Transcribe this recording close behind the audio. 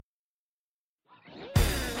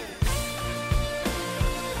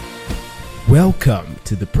Welcome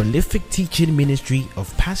to the prolific teaching ministry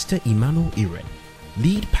of Pastor Emmanuel Iren,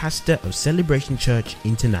 lead pastor of Celebration Church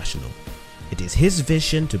International. It is his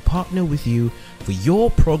vision to partner with you for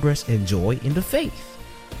your progress and joy in the faith.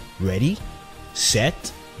 Ready,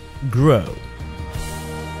 set, grow.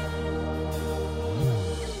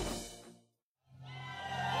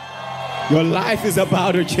 Your life is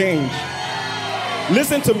about to change.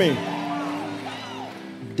 Listen to me.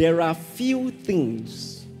 There are few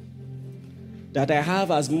things that I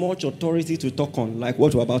have as much authority to talk on, like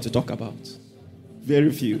what we're about to talk about. Very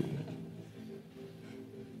few.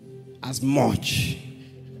 As much.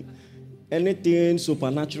 Anything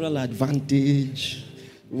supernatural advantage,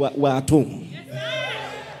 we're at home.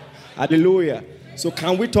 Yes, hallelujah. So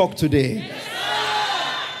can we talk today?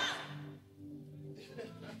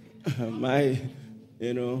 Yes,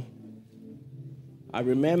 I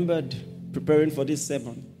remembered preparing for this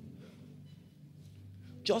sermon.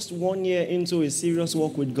 Just 1 year into a serious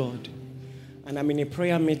walk with God, and I'm in a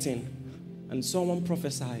prayer meeting, and someone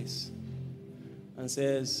prophesies and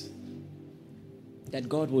says that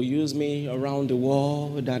God will use me around the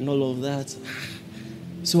world and all of that.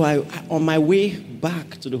 So I on my way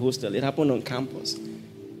back to the hostel, it happened on campus,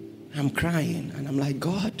 I'm crying, and I'm like,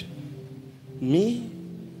 God, me?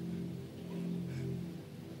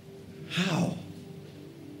 How?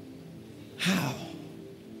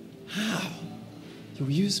 You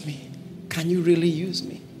use me? Can you really use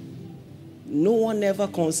me? No one ever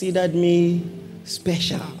considered me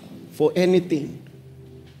special for anything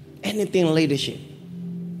leadership.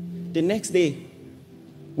 The next day,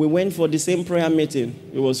 we went for the same prayer meeting.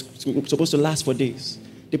 It was supposed to last for days.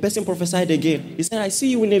 The person prophesied again. He said, I see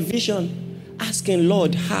you in a vision asking,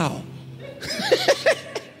 Lord, how?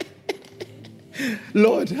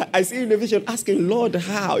 Lord, I see you in a vision asking, Lord,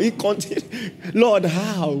 how? He continued, Lord,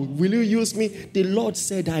 how? Will you use me? The Lord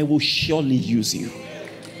said, I will surely use you.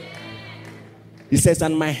 He says,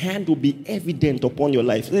 and my hand will be evident upon your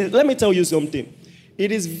life. Let me tell you something.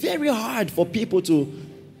 It is very hard for people to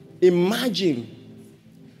imagine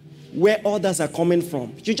where others are coming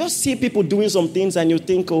from. You just see people doing some things and you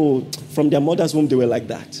think, oh, from their mother's womb, they were like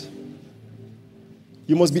that.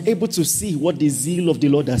 You must be able to see what the zeal of the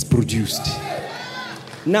Lord has produced.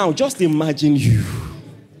 Now, just imagine you.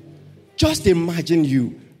 Just imagine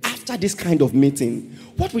you after this kind of meeting.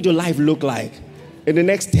 What would your life look like in the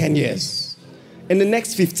next 10 years? In the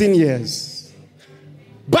next 15 years?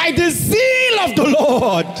 By the zeal of the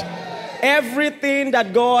Lord, everything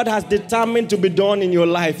that God has determined to be done in your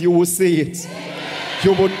life, you will see it.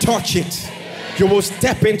 You will touch it. You will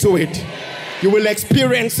step into it. You will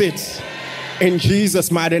experience it. In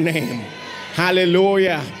Jesus' mighty name.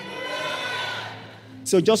 Hallelujah.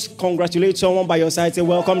 So just congratulate someone by your side. Say,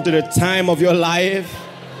 welcome to the time of your life.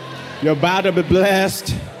 You're about to be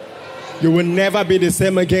blessed. You will never be the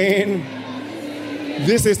same again.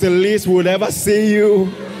 This is the least we will ever see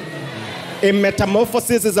you. A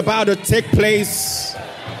metamorphosis is about to take place.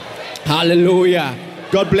 Hallelujah.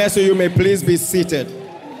 God bless you. You may please be seated.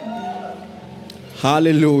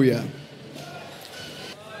 Hallelujah.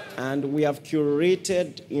 And we have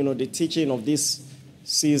curated, the teaching of this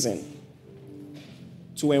season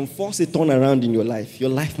to enforce a turnaround in your life.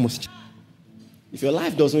 Your life must change. If your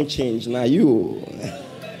life doesn't change, now you.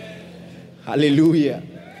 Hallelujah.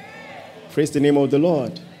 Praise the name of the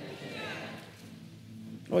Lord.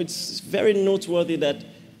 It's very noteworthy that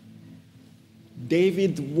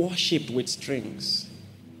David worshipped with strings.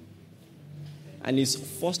 And his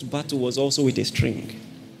first battle was also with a string.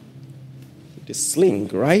 The sling,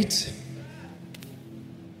 right?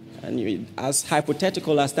 And as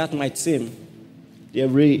hypothetical as that might seem,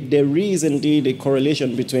 there is indeed a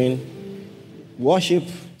correlation between worship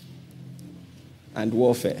and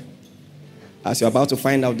warfare, as you're about to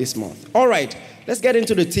find out this month. All right, let's get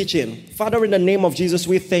into the teaching. Father, in the name of Jesus,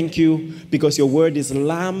 we thank you because your word is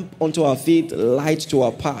lamp unto our feet, light to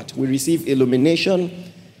our path. We receive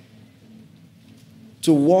illumination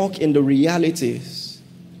to walk in the realities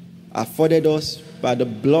afforded us by the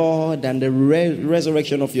blood and the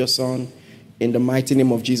resurrection of your Son. In the mighty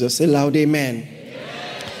name of Jesus. Say loud, amen.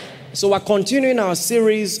 So we're continuing our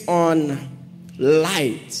series on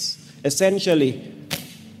light, essentially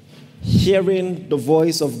hearing the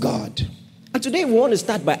voice of God. And today we want to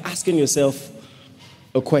start by asking yourself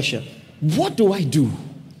a question. What do I do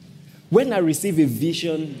when I receive a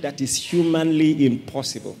vision that is humanly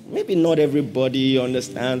impossible? Maybe not everybody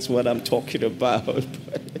understands what I'm talking about.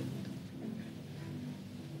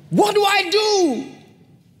 What do I do?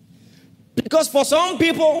 Because for some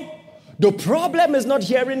people, The problem is not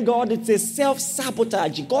hearing God, it's a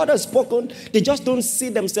self-sabotage. God has spoken, they just don't see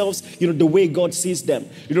themselves, the way God sees them.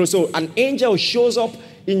 So an angel shows up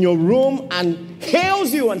in your room and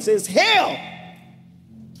hails you and says, "Hail,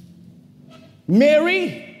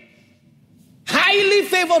 Mary, highly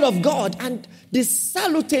favored of God." And this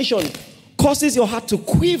salutation causes your heart to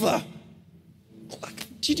quiver.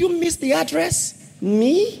 Did you miss the address?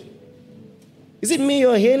 Me? Is it me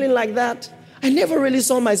you're hailing like that? I never really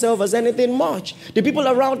saw myself as anything much. The people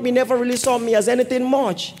around me never really saw me as anything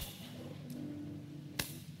much.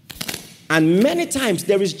 And many times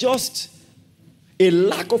there is just a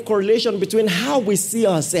lack of correlation between how we see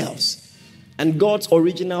ourselves and God's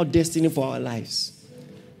original destiny for our lives.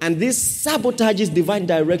 And this sabotages divine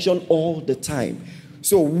direction all the time.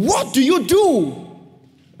 So what do you do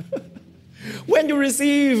when you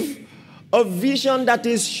receive a vision that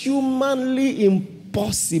is humanly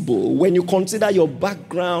impossible? When you consider your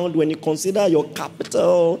background, when you consider your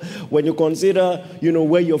capital, when you consider,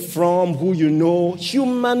 where you're from, who you know,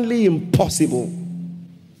 humanly impossible.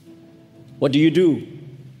 What do?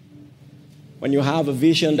 When you have a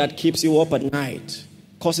vision that keeps you up at night,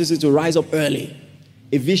 causes you to rise up early,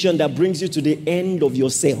 a vision that brings you to the end of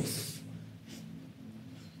yourself,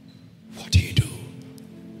 what do you do?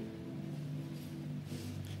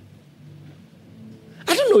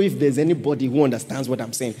 I don't know if there's anybody who understands what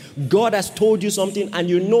I'm saying. God has told you something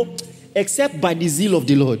and except by the zeal of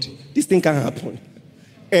the Lord, this thing can't happen.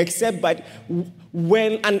 Except by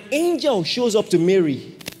when an angel shows up to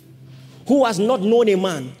Mary, who has not known a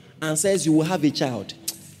man, and says you will have a child,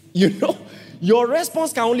 your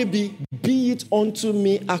response can only be it unto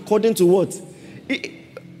me according to what?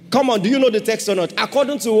 Come on, do you know the text or not?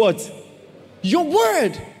 According to what? Your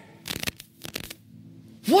word.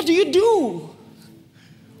 What do you do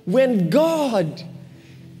when God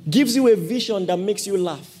gives you a vision that makes you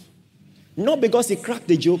laugh? Not because he cracked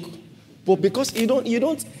the joke, but because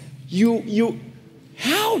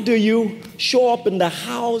how do you show up in the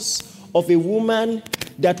house of a woman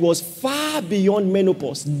that was far beyond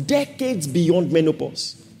menopause, decades beyond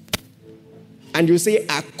menopause, and you say,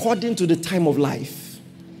 according to the time of life,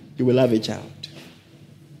 you will have a child?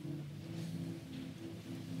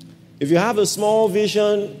 If you have a small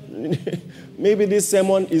vision, maybe this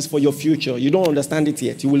sermon is for your future. You don't understand it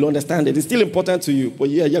yet. You will understand it. It's still important to you, but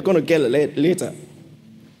you're going to get it later.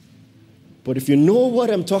 But if you know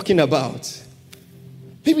what I'm talking about,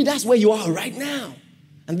 maybe that's where you are right now,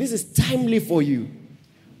 and this is timely for you.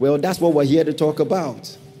 Well, that's what we're here to talk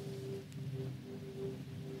about.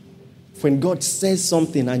 When God says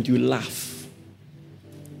something and you laugh.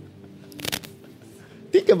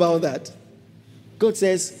 Think about that. God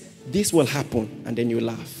says, this will happen, and then you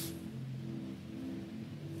laugh.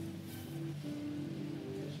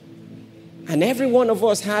 And every one of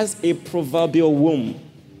us has a proverbial womb.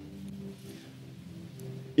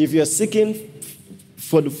 If you're seeking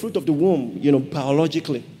for the fruit of the womb,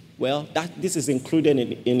 biologically, well, this is included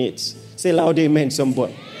in it. Say loud amen,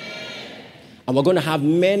 somebody. And we're going to have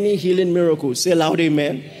many healing miracles. Say loud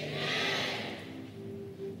amen.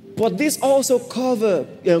 But this also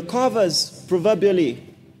covers proverbially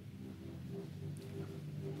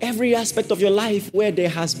every aspect of your life where there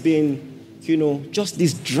has been, just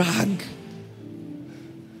this drag.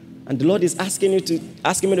 And the Lord is asking me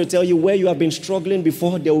to tell you where you have been struggling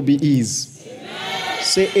before there will be ease. Amen.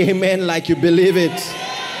 Say amen like you believe it.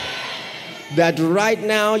 That right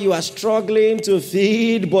now you are struggling to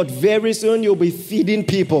feed, but very soon you'll be feeding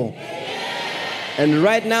people. Amen. And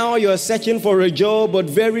right now you're searching for a job, but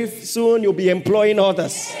very soon you'll be employing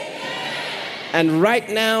others. Amen. And right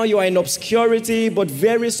now you are in obscurity, but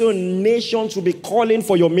very soon nations will be calling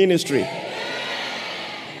for your ministry. Amen.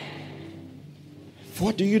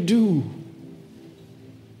 What do you do?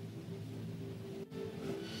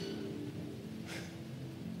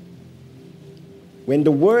 When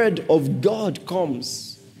the word of God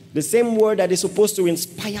comes, the same word that is supposed to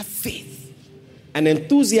inspire faith and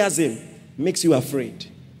enthusiasm makes you afraid,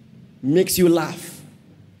 makes you laugh.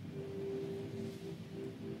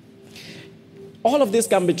 All of this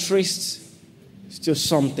can be traced to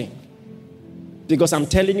something. Because I'm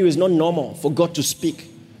telling you, it's not normal for God to speak.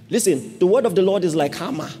 Listen, the word of the Lord is like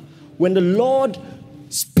hammer. When the Lord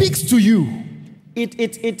speaks to you,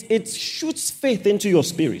 it shoots faith into your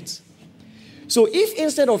spirit. So if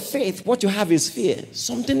instead of faith, what you have is fear,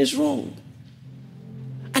 something is wrong.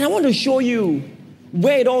 And I want to show you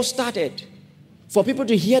where it all started for people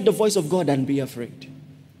to hear the voice of God and be afraid.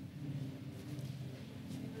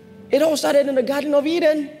 It all started in the Garden of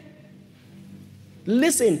Eden.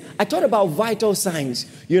 Listen, I thought about vital signs,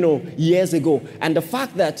 years ago. And the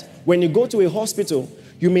fact that when you go to a hospital,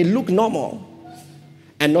 You may look normal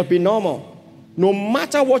and not be normal. No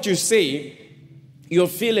matter what you say, you're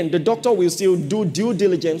feeling, the doctor will still do due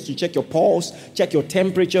diligence to check your pulse, check your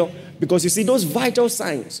temperature, because you see, those vital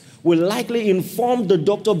signs will likely inform the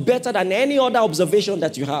doctor better than any other observation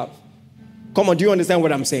that you have. Come on, do you understand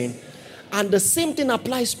what I'm saying? And the same thing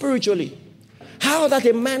applies spiritually. How that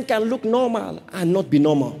a man can look normal and not be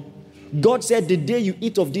normal. God said, the day you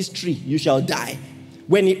eat of this tree, you shall die.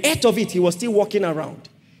 When he ate of it, he was still walking around.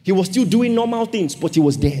 He was still doing normal things, but he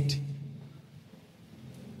was dead.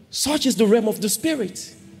 Such is the realm of the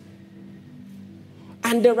spirit.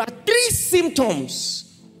 And there are 3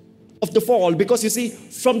 symptoms of the fall. Because you see,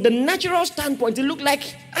 from the natural standpoint, it looked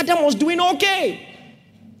like Adam was doing okay.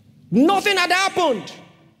 Nothing had happened.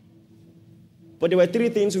 But there were 3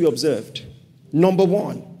 things we observed. Number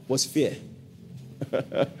 1 was fear.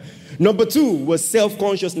 Number 2 was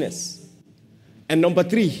self-consciousness. And number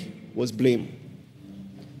 3 was blame.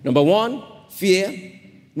 Number 1, fear.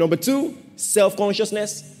 Number 2,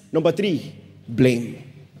 self-consciousness. Number 3, blame.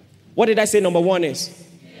 What did I say number 1 is?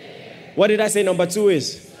 What did I say number 2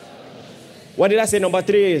 is? What did I say number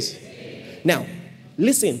 3 is? Now,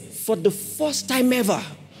 listen, for the first time ever,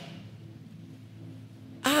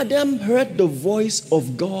 Adam heard the voice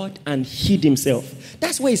of God and hid himself.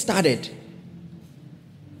 That's where it started.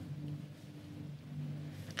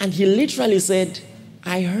 And he literally said,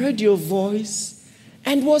 I heard your voice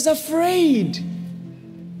and was afraid.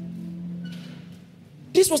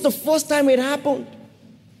 This was the first time it happened.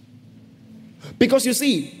 Because you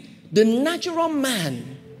see, the natural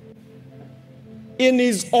man, in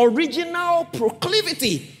his original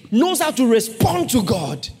proclivity, knows how to respond to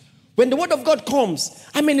God. When the word of God comes,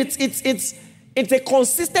 I mean, it's a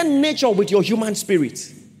consistent nature with your human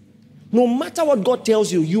spirit. No matter what God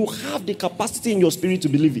tells you, you have the capacity in your spirit to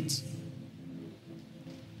believe it.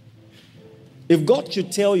 If God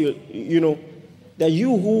should tell you, that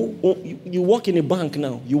you work in a bank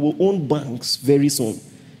now, you will own banks very soon.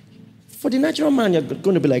 For the natural man, you're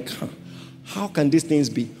going to be like, how can these things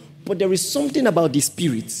be? But there is something about the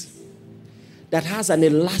spirit that has an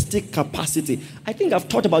elastic capacity. I think I've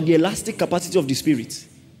taught about the elastic capacity of the spirit.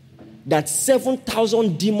 That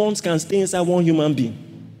 7,000 demons can stay inside one human being.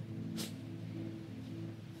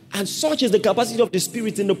 And such is the capacity of the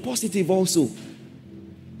spirit in the positive also.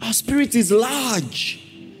 Our spirit is large.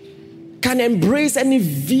 Can embrace any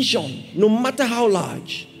vision, no matter how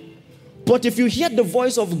large. But if you hear the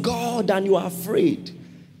voice of God and you are afraid,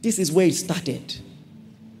 this is where it started.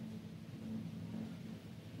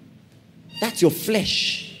 That's your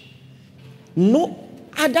flesh. No,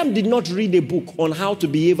 Adam did not read a book on how to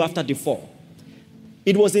behave after the fall.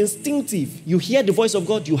 It was instinctive. You hear the voice of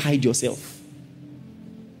God, you hide yourself.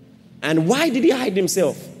 And why did he hide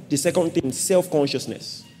himself? The second thing,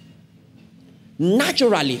 self-consciousness.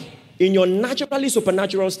 Naturally, in your naturally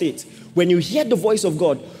supernatural state, when you hear the voice of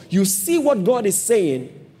God, you see what God is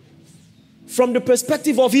saying from the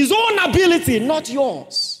perspective of his own ability, not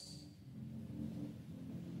yours.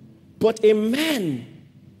 But a man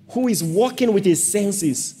who is walking with his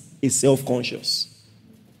senses is self-conscious.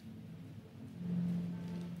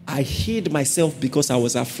 I hid myself because I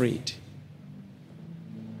was afraid.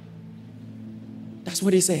 That's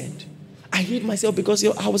what he said. I hid myself because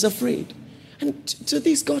I was afraid. And to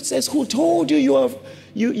this, God says, who told you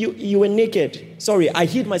you were naked? Sorry, I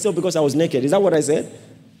hid myself because I was naked. Is that what I said?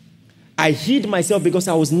 I hid myself because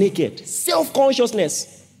I was naked.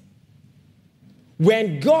 Self-consciousness.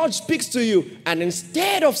 When God speaks to you, and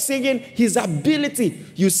instead of seeing his ability,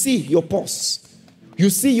 you see your pulse.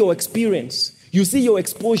 You see your experience. You see your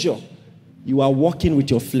exposure. You are walking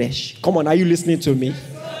with your flesh. Come on, are you listening to me?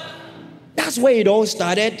 That's where it all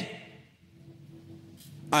started.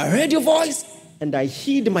 I heard your voice and I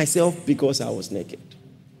hid myself because I was naked.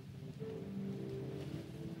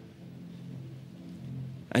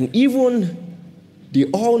 And even the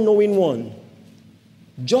all-knowing one,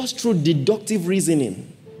 just through deductive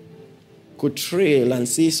reasoning, could trail and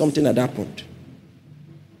see something had happened.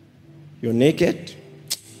 You're naked.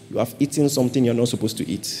 You have eaten something you're not supposed to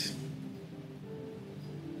eat.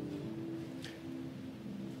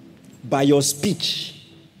 By your speech,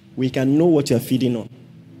 we can know what you're feeding on.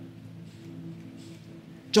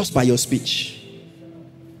 Just by your speech.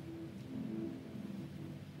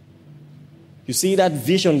 You see that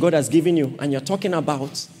vision God has given you, and you're talking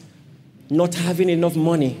about not having enough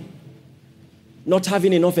money, not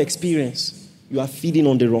having enough experience. You are feeding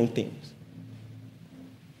on the wrong things.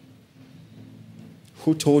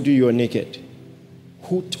 Who told you you're naked?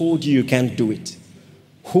 Who told you you can't do it?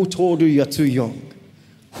 Who told you you're too young?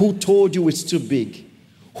 Who told you it's too big?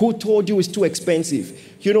 Who told you it's too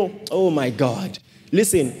expensive? Oh my God.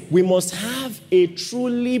 Listen, we must have a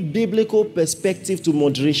truly biblical perspective to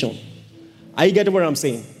moderation. Are you getting what I'm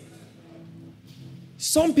saying?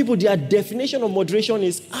 Some people, their definition of moderation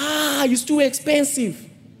is, it's too expensive.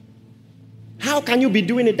 How can you be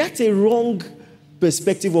doing it? That's a wrong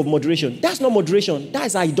perspective of moderation. That's not moderation.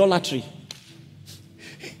 That's idolatry.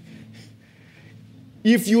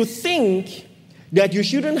 If you think that you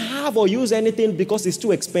shouldn't have or use anything because it's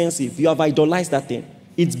too expensive, you have idolized that thing.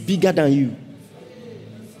 It's bigger than you.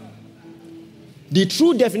 The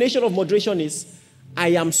true definition of moderation is, I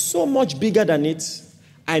am so much bigger than it,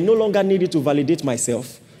 I no longer need it to validate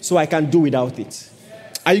myself, so I can do without it.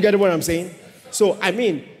 Are you getting what I'm saying? So,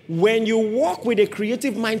 when you walk with a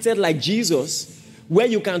creative mindset like Jesus, where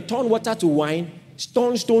you can turn water to wine,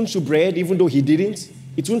 turn stones to bread, even though he didn't,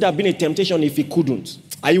 it wouldn't have been a temptation if he couldn't.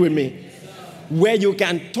 Are you with me? Where you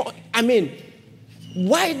can turn,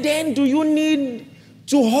 why then do you need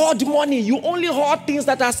to hoard money? You only hoard things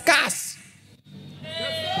that are scarce.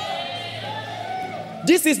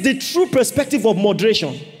 This is the true perspective of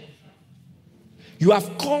moderation. You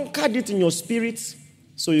have conquered it in your spirit,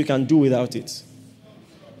 so you can do without it.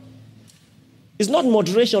 It's not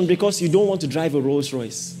moderation because you don't want to drive a Rolls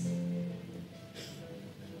Royce.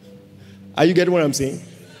 Are you getting what I'm saying?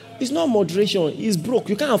 It's not moderation. It's broke.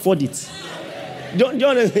 You can't afford it. Don't you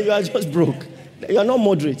understand? You are just broke. You are not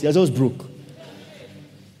moderate. You are just broke.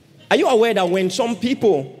 Are you aware that when some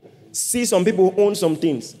people see some people who own some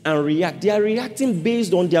things and react, they are reacting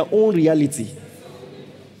based on their own reality?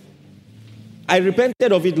 I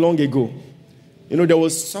repented of it long ago. There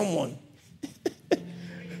was someone,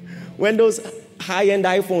 when those high-end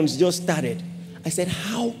iPhones just started, I said,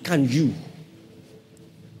 how can you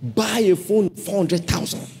buy a phone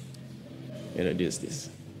 400,000? This.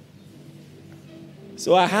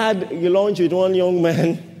 So I had a lunch with one young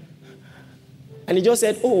man, and he just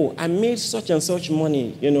said, I made such and such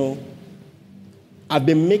money, I've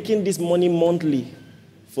been making this money monthly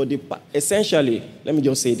essentially, let me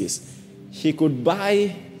just say this. He could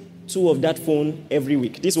buy 2 of that phone every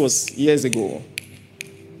week. This was years ago,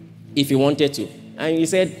 if he wanted to. And he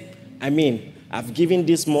said, I've given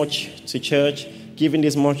this much to church, given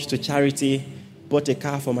this much to charity, bought a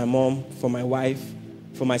car for my mom, for my wife,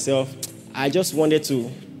 for myself. I just wanted to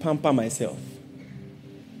pamper myself.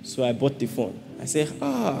 So I bought the phone. I said,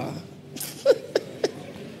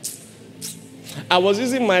 I was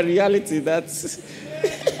using my reality that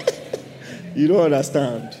you don't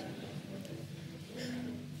understand.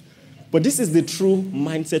 But this is the true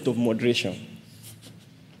mindset of moderation.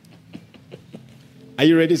 Are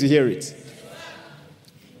you ready to hear it?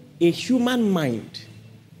 A human mind,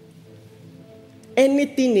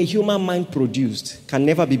 anything a human mind produced can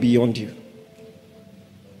never be beyond you.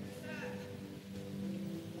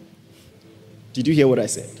 Did you hear what I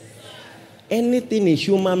said? Anything a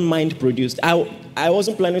human mind produced. I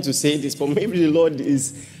wasn't planning to say this, but maybe the Lord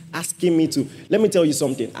is asking me to. Let me tell you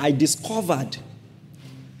something. I discovered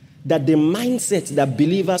that the mindset that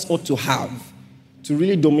believers ought to have to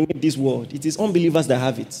really dominate this world, it is unbelievers that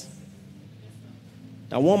have it.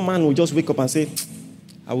 That one man will just wake up and say,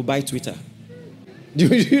 I will buy Twitter.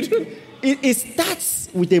 It starts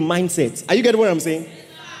with a mindset. Are you getting what I'm saying?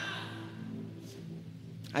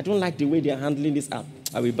 I don't like the way they are handling this app.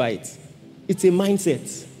 I will buy it. It's a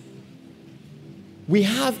mindset. We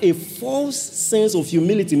have a false sense of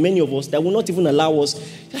humility, many of us, that will not even allow us.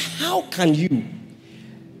 How can you?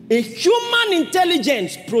 A human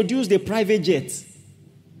intelligence produced a private jet,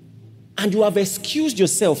 and you have excused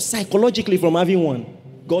yourself psychologically from having one.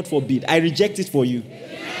 God forbid. I reject it for you.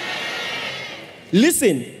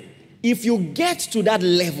 Listen, if you get to that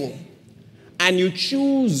level and you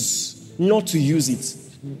choose not to use it,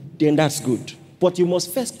 then that's good. But you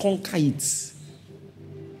must first conquer it.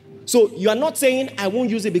 So you are not saying, I won't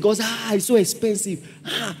use it because it's so expensive.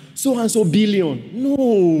 So and so billion.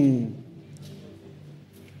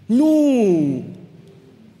 No.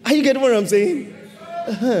 Are you getting what I'm saying?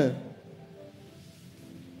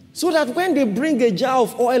 So that when they bring a jar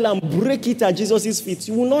of oil and break it at Jesus' feet,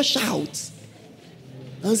 you will not shout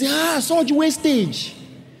and say, such wastage.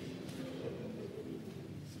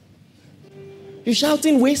 You're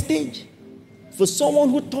shouting wastage for someone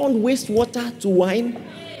who turned wastewater to wine.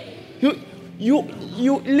 You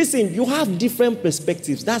listen, you have different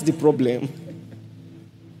perspectives. That's the problem.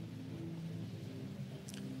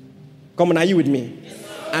 Come on, are you with me?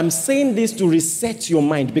 I'm saying this to reset your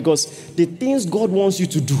mind, because the things God wants you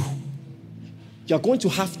to do, you're going to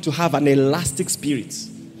have an elastic spirit.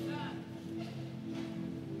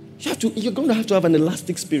 You're going to have an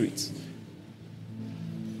elastic spirit.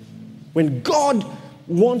 When God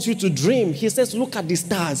wants you to dream. He says, look at the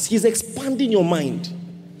stars. He's expanding your mind.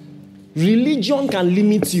 Religion can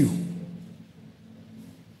limit you.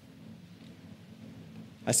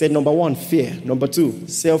 I said, number 1, fear. Number 2,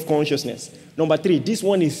 self-consciousness. Number 3, this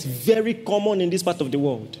one is very common in this part of the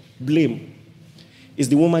world. Blame. It's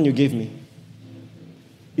the woman you gave me.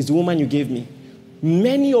 It's the woman you gave me.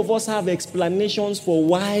 Many of us have explanations for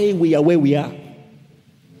why we are where we are.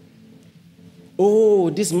 Oh,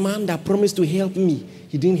 this man that promised to help me,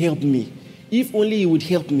 he didn't help me. If only he would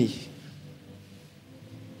help me.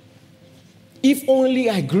 If only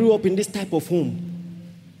I grew up in this type of home.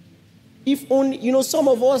 If only, some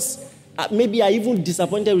of us maybe are even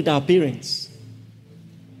disappointed with our parents.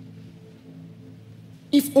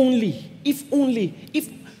 If only.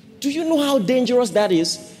 Do you know how dangerous that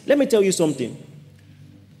is? Let me tell you something.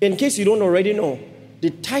 In case you don't already know, the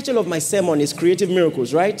title of my sermon is Creative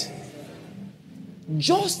Miracles, right?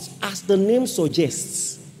 Just as the name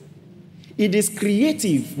suggests, it is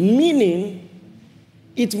creative, meaning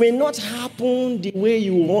it may not happen the way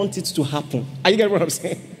you want it to happen. Are you getting what I'm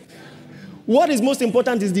saying? What is most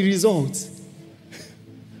important is the result.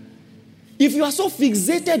 If you are so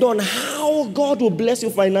fixated on how God will bless you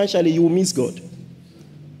financially, you will miss God.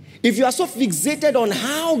 If you are so fixated on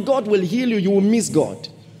how God will heal you, you will miss God.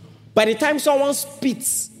 By the time someone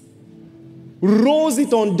spits, rolls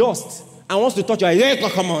it on dust, and wants to touch you, hey,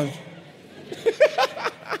 come on.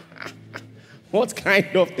 What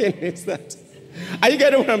kind of thing is that? Are you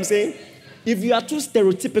getting what I'm saying? If you are too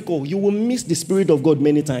stereotypical, you will miss the Spirit of God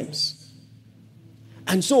many times.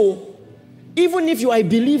 And so, even if you are a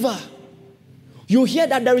believer, you hear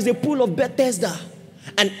that there is a pool of Bethesda,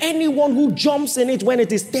 and anyone who jumps in it when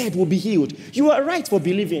it is stirred will be healed. You are right for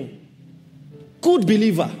believing. Good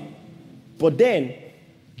believer. But then,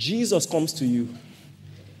 Jesus comes to you.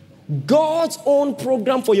 God's own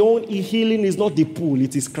program for your own healing is not the pool,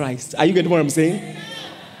 it is Christ. Are you getting what I'm saying?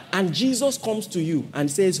 And Jesus comes to you and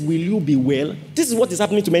says, will you be well? This is what is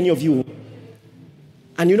happening to many of you.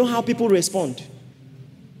 And you know how people respond?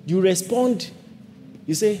 You respond,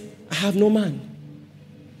 you say, I have no man.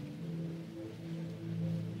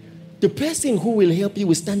 The person who will help you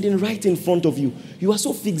is standing right in front of you. You are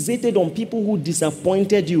so fixated on people who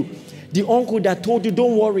disappointed you. The uncle that told you,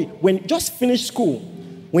 don't worry, when just finish school,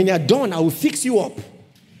 when you're done, I will fix you up.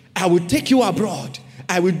 I will take you abroad.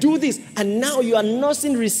 I will do this. And now you are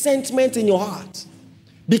nursing resentment in your heart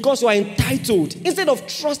because you are entitled. Instead of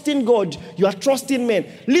trusting God, you are trusting men.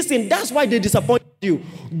 Listen, that's why they disappoint you.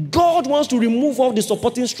 God wants to remove all the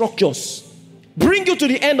supporting structures. Bring you to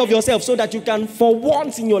the end of yourself so that you can, for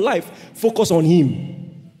once in your life, focus on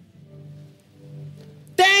Him.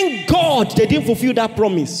 Thank God they didn't fulfill that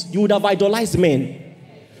promise. You would have idolized men.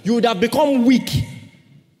 You would have become weak.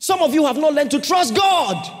 Some of you have not learned to trust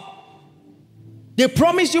God. They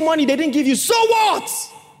promised you money, they didn't give you. So what?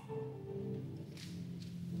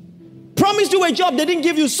 Promised you a job, they didn't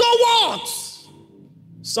give you. So what?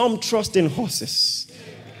 Some trust in horses,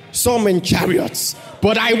 some in chariots.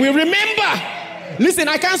 But I will remember. Listen,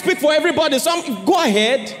 I can't speak for everybody. Some, go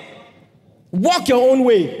ahead. Walk your own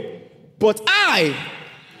way. But I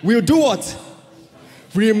will do what?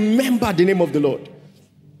 Remember the name of the Lord.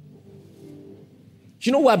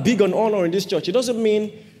 You know, we're big on honor in this church. It doesn't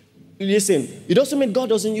mean, listen, it doesn't mean God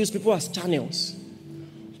doesn't use people as channels.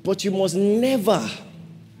 But you must never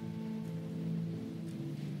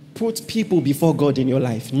put people before God in your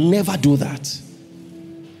life. Never do that.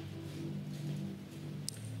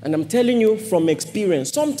 And I'm telling you from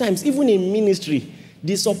experience, sometimes even in ministry,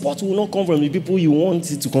 the support will not come from the people you want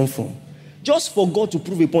it to come from. Just for God to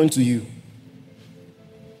prove a point to you.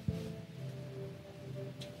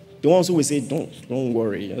 The ones who will say, don't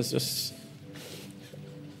worry. It's just...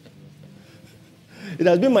 It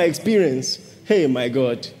has been my experience. Hey, my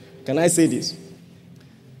God, can I say this?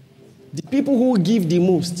 The people who give the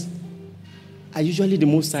most are usually the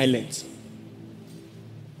most silent.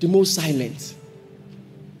 The most silent.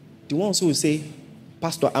 The ones who will say,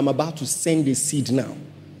 Pastor, I'm about to send a seed now.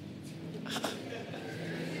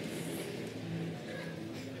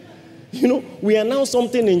 You know, we announce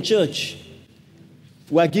something in church.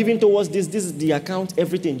 We are giving towards this. This is the account,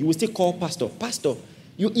 everything. You will still call Pastor. Pastor,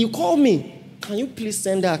 you call me. Can you please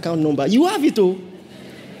send the account number? You have it, oh.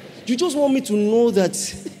 You just want me to know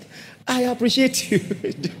that I appreciate you.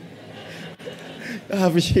 I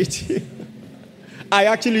appreciate you. I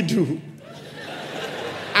actually do.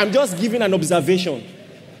 I'm just giving an observation.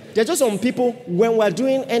 There are just some people, when we're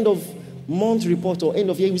doing end of month report or end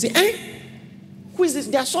of year, we say, who is this?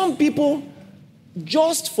 There are some people,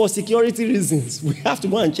 just for security reasons, we have to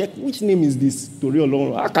go and check which name is this.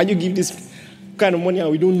 How can you give this kind of money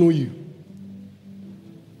and we don't know you?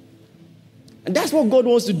 And that's what God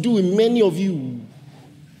wants to do in many of you.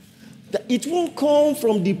 That it won't come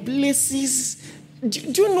from the places.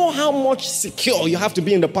 Do you know how much secure you have to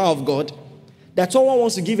be in the power of God? That someone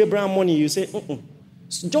wants to give Abraham money, you say,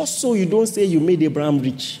 just so you don't say you made Abraham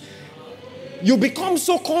rich. You become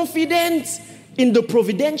so confident in the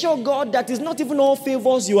providential God that is not even all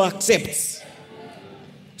favors you accept.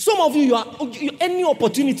 Some of you, any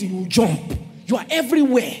opportunity, you jump. You are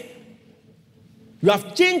everywhere. You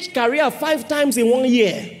have changed career 5 times in 1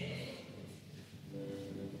 year.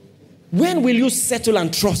 When will you settle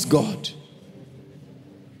and trust God?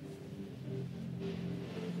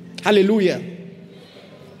 Hallelujah.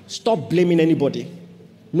 Stop blaming anybody.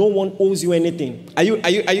 No one owes you anything. Are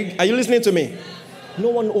you listening to me? No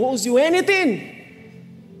one owes you anything.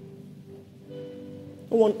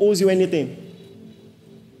 No one owes you anything.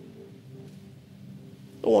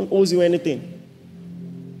 No one owes you anything.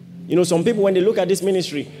 You know, some people, when they look at this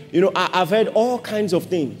ministry, I've heard all kinds of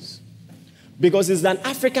things. Because it's an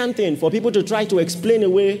African thing for people to try to explain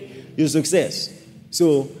away your success.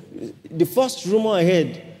 So, the first rumor I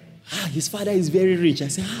heard, his father is very rich. I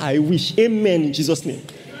said, I wish. Amen in Jesus' name.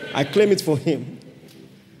 I claim it for him.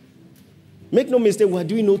 Make no mistake, we're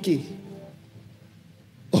doing okay.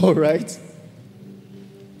 All right?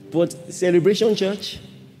 But Celebration Church,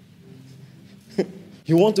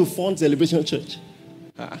 you want to fund Celebration Church?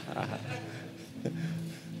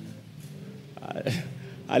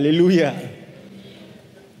 Hallelujah.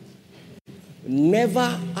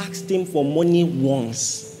 Never asked him for money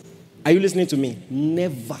once. Are you listening to me?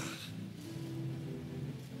 Never.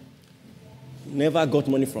 Never got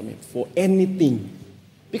money from him for anything.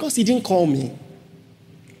 Because he didn't call me.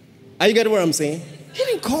 Are you getting what I'm saying? He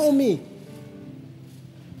didn't call me.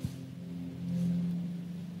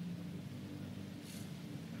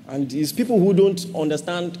 And it's people who don't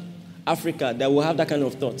understand Africa that will have that kind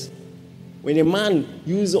of thought. When a man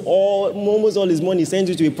uses almost all his money, sends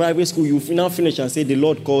you to a private school, you now finish and say, the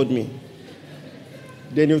Lord called me.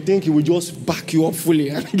 Then you think he will just back you up fully.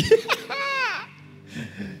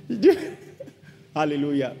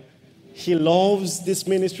 Hallelujah. He loves this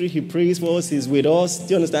ministry. He prays for us. He's with us. Do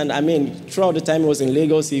you understand? I mean, throughout the time he was in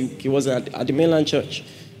Lagos, he was at the mainland church.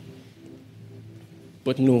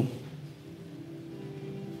 But no.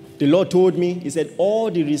 The Lord told me, he said,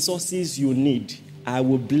 all the resources you need, I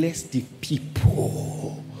will bless the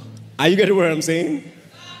people. Are you getting what I'm saying?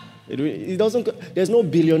 It doesn't. There's no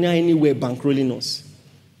billionaire anywhere bankrolling us.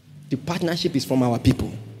 The partnership is from our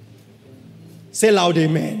people. Say loud,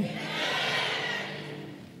 amen.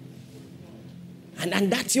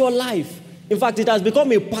 And that's your life. In fact, it has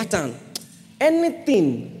become a pattern.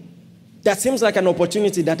 Anything that seems like an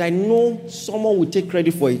opportunity that I know someone will take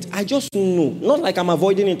credit for it, I just know. Not like I'm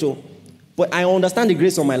avoiding it all, but I understand the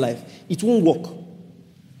grace of my life. It won't work.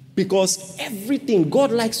 Because everything,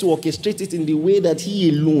 God likes to orchestrate it in the way that He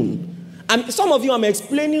alone. And some of you, I'm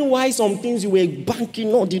explaining why some things you were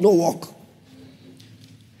banking on did not work.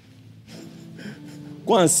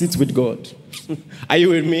 Go and sit with God. Are you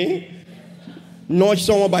with me? Nudge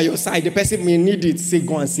someone by your side. The person may need it. Say,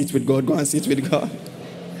 go and sit with God. Go and sit with God.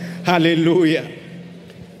 Hallelujah.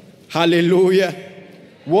 Hallelujah.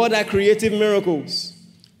 What are creative miracles?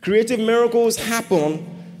 Creative miracles happen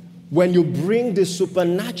when you bring the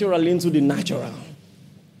supernatural into the natural.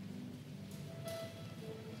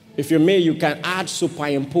 If you may, you can add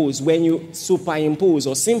superimpose. When you superimpose,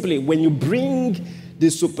 or simply when you bring the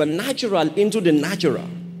supernatural into the natural,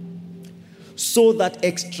 so that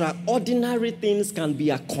extraordinary things can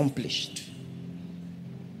be accomplished.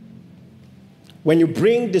 When you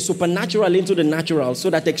bring the supernatural into the natural, so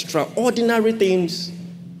that extraordinary things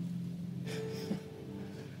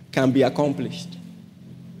can be accomplished.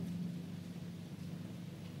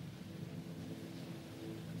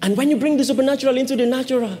 And when you bring the supernatural into the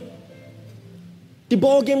natural, the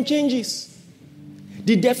ball game changes.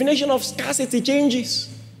 The definition of scarcity changes.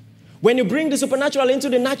 When you bring the supernatural into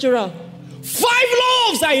the natural, 5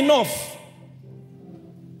 loaves are enough.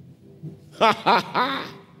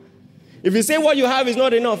 If you say what you have is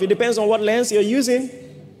not enough, it depends on what lens you're using.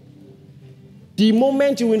 The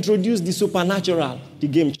moment you introduce the supernatural, the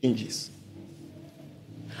game changes.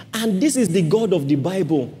 And this is the God of the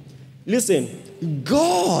Bible. Listen,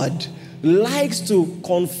 God likes to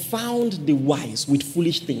confound the wise with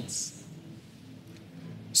foolish things.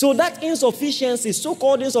 So that insufficiency,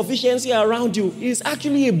 so-called insufficiency around you, is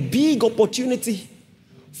actually a big opportunity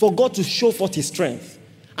for God to show forth His strength.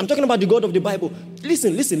 I'm talking about the God of the Bible.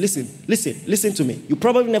 Listen to me. You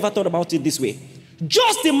probably never thought about it this way.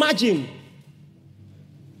 Just imagine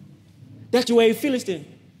that you were a Philistine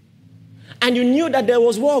and you knew that there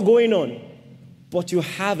was war going on, but you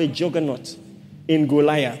have a juggernaut in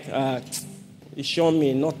Goliath. It showed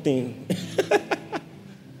me nothing.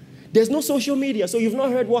 There's no social media, so you've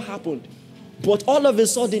not heard what happened. But all of a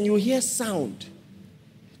sudden, you hear sound.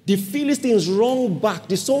 The Philistines run back.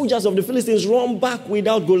 The soldiers of the Philistines run back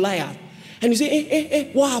without Goliath. And you say,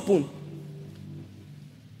 hey, what happened?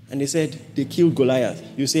 And they said, they killed Goliath.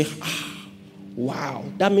 You say, wow.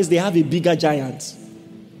 That means they have a bigger giant.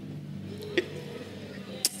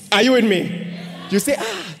 Are you with me? You say,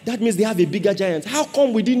 that means they have a bigger giant. How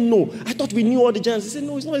come we didn't know? I thought we knew all the giants. He said,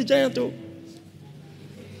 no, it's not a giant though.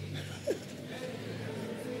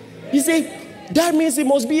 He said, that means he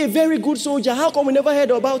must be a very good soldier. How come we never heard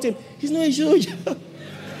about him? He's not a soldier.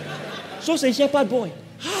 Just a shepherd boy.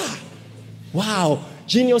 Wow.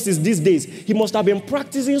 Genius is these days. He must have been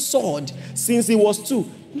practicing sword since he was 2.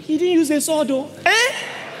 He didn't use a sword though.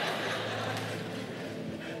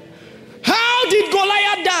 How did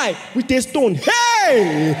Goliath die? With a stone.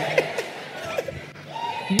 Hey!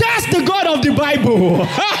 That's the God of the Bible.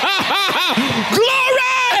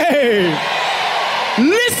 Glory!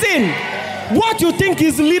 Listen, what you think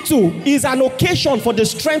is little is an occasion for the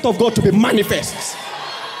strength of God to be manifest.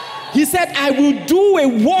 He said, I will do a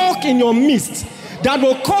work in your midst that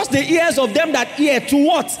will cause the ears of them that hear to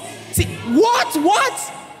what? See,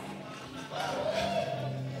 what?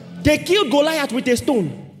 They killed Goliath with a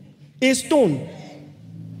stone. A stone.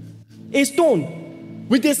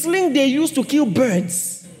 With a sling they used to kill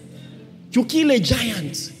birds. You kill a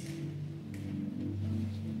giant.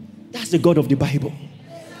 That's the God of the Bible.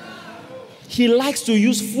 He likes to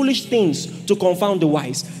use foolish things to confound the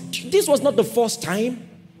wise. This was not the first time.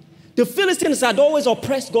 The Philistines had always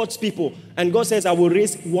oppressed God's people. And God says, I will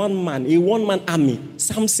raise one man, a one-man army.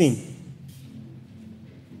 Samson.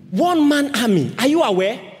 One-man army. Are you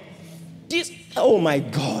aware? Oh my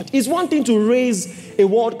God. It's one thing to raise a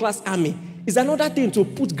world-class army. It's another thing to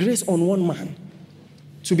put grace on one man.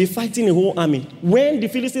 To be fighting a whole army. When the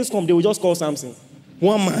Philistines come, they will just call Samson.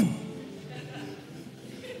 One man.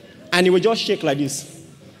 And he will just shake like this.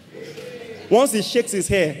 Once he shakes his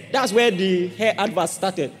hair, that's where the hair advert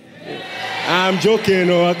started. I'm joking,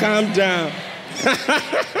 calm down.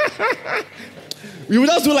 We will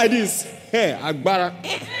just do like this. Hey, Agbara.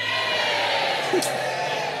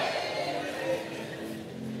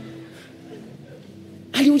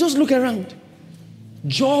 And he will just look around.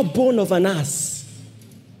 Jawbone of an ass.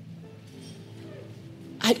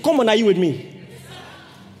 Come on, are you with me?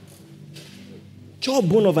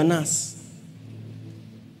 Jawbone of an ass.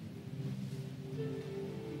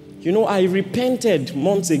 You know, I repented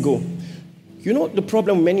months ago. You know the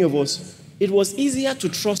problem with many of us? It was easier to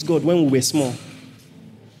trust God when we were small.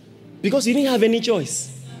 Because you didn't have any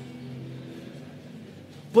choice.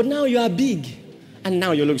 But now you are big. And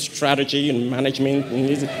now you look strategy and management.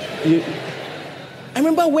 I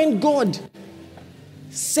remember when God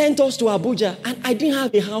sent us to Abuja and I didn't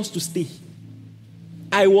have a house to stay.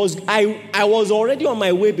 I was already on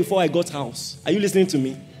my way before I got house. Are you listening to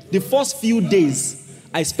me? The first few days,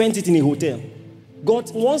 I spent it in a hotel.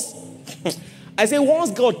 Once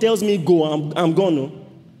God tells me go, I'm gone. No?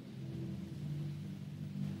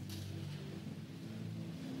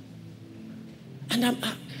 And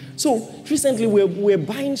so recently we're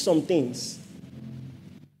buying some things.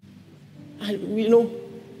 And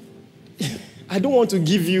I don't want to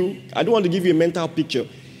give you a mental picture.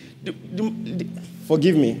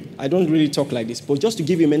 Forgive me, I don't really talk like this, but just to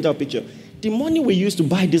give you a mental picture, the money we used to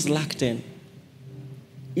buy this Lacten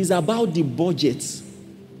is about the budget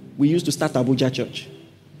we used to start Abuja Church.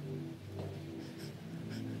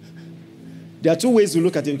 There are two ways to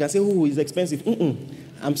look at it. You can say, oh, it's expensive.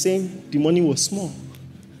 I'm saying the money was small.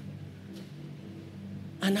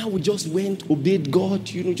 And now we just went, obeyed God,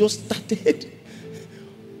 just started.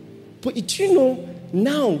 But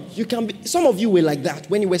now you can be, some of you were like that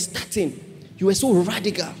when you were starting. You were so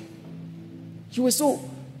radical.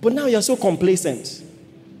 But now you're so complacent.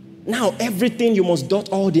 Now everything you must dot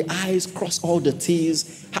all the I's, cross all the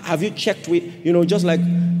T's. Have you checked with, just like,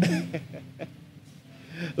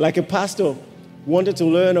 like a pastor wanted to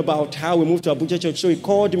learn about how we moved to Abuja Church. So he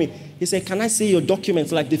called me. He said, can I see your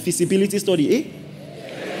documents, like the feasibility study?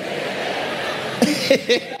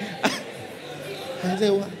 I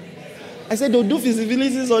said, what? I said, don't do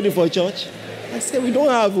feasibility study for church. I said, we don't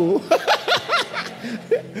have.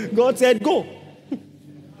 God said, go.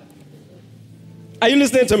 Are you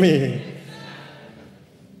listening to me?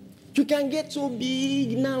 You can get so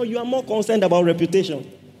big now. You are more concerned about reputation.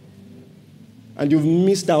 And you've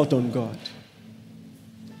missed out on God.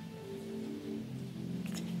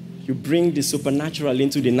 You bring the supernatural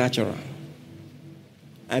into the natural.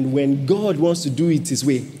 And when God wants to do it His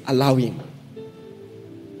way, allow Him.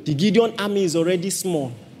 The Gideon army is already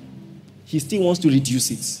small. He still wants to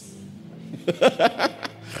reduce it.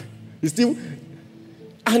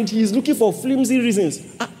 And he's looking for flimsy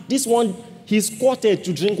reasons. This one, he's quoted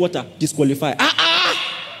to drink water, disqualified.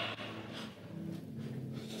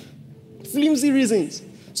 Flimsy reasons.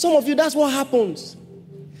 Some of you, that's what happens.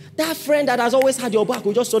 That friend that has always had your back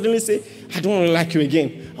will just suddenly say, I don't want to like you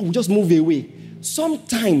again. And will just move away.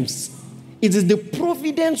 Sometimes it is the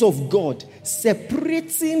providence of God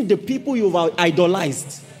separating the people you've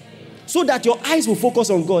idolized so that your eyes will focus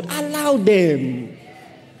on God. Allow them.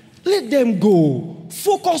 Let them go.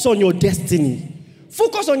 Focus on your destiny.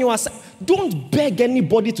 Focus on your assignment. Don't beg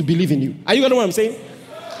anybody to believe in you. Are you getting what I'm saying?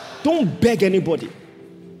 Don't beg anybody.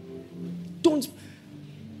 Don't.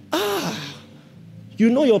 You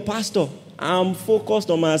know your pastor. I'm focused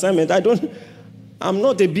on my assignment. I'm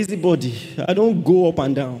not a busybody. I don't go up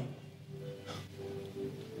and down.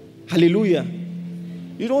 Hallelujah.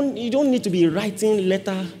 You don't need to be writing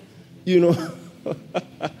letter,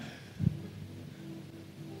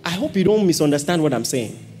 I hope you don't misunderstand what I'm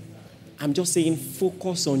saying. I'm just saying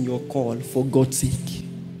focus on your call for God's sake.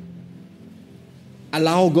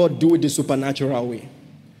 Allow God do it the supernatural way.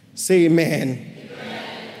 Say amen. Amen.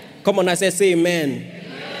 Come on, I said say amen. Amen.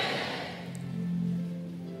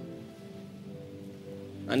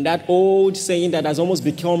 And that old saying that has almost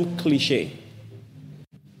become cliche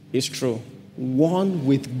is true. One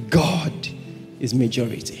with God is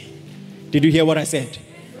majority. Did you hear what I said?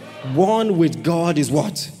 One with God is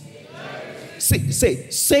what?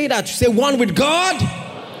 Say that. Say one with God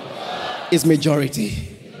is majority.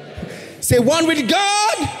 Say one with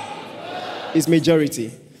God is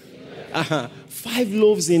majority. 5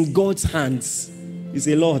 loaves in God's hands is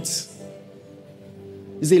a lot.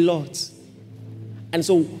 Is a lot. And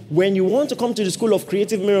so when you want to come to the School of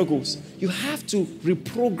Creative Miracles, you have to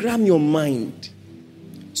reprogram your mind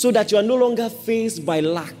so that you are no longer faced by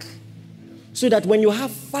lack. So that when you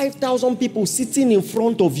have 5,000 people sitting in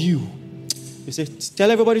front of you, you say,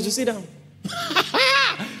 tell everybody to sit down.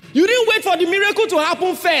 You didn't wait for the miracle to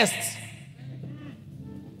happen first.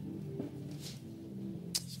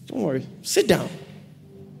 Don't worry, sit down.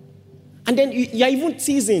 And then you're even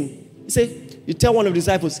teasing. You tell one of the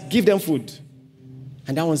disciples, give them food.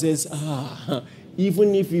 And that one says,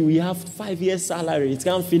 even if we have 5 years' salary, it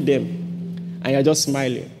can't feed them. And you're just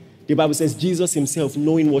smiling. The Bible says Jesus himself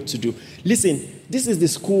knowing what to do. Listen, this is the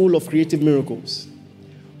School of Creative Miracles,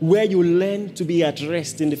 where you learn to be at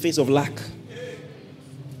rest in the face of lack.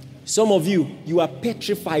 Some of you are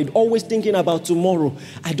petrified, always thinking about tomorrow.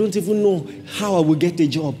 I don't even know how I will get a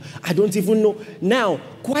job. I don't even know. Now,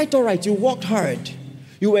 quite all right, you worked hard.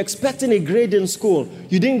 You were expecting a grade in school.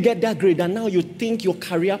 You didn't get that grade, and now you think your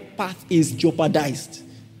career path is jeopardized.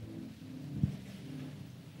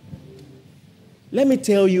 Let me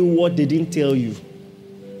tell you what they didn't tell you.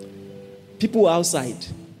 People outside,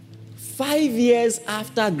 5 years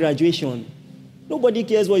after graduation, nobody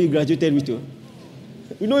cares what you graduated with.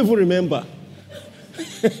 We don't even remember.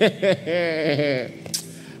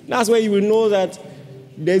 That's where you will know that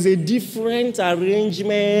there's a different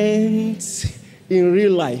arrangement in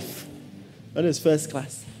real life. That is first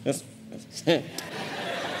class. Yes.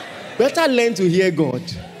 Better learn to hear God.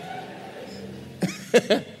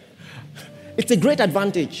 It's a great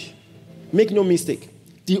advantage. Make no mistake.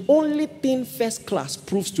 The only thing first class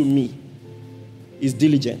proves to me is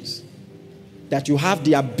diligence. That you have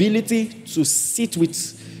the ability to sit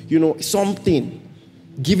with, something,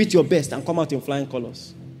 give it your best, and come out in flying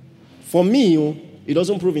colors. For me, it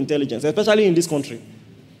doesn't prove intelligence, especially in this country.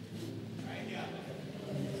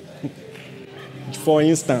 For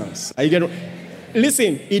instance,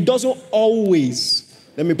 listen, it doesn't always.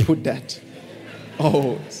 Let me put that.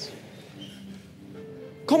 Always.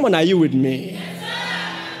 Come on, are you with me?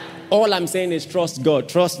 All I'm saying is trust God,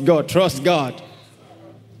 trust God, trust God.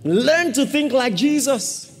 Learn to think like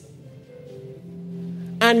Jesus.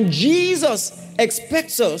 And Jesus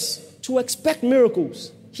expects us to expect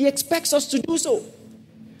miracles. He expects us to do so.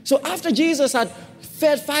 So after Jesus had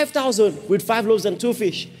fed 5,000 with 5 loaves and 2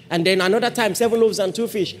 fish, and then another time 7 loaves and 2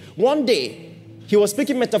 fish, one day he was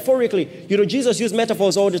speaking metaphorically. Jesus used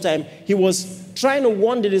metaphors all the time. He was trying to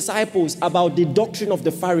warn the disciples about the doctrine of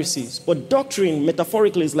the Pharisees. But doctrine,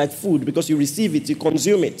 metaphorically, is like food because you receive it, you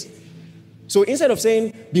consume it. So instead of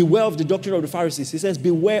saying, beware of the doctrine of the Pharisees, he says,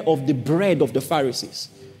 beware of the bread of the Pharisees.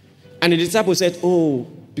 And the disciples said,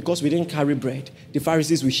 because we didn't carry bread, the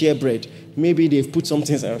Pharisees will share bread. Maybe they've put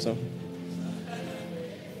something there or something.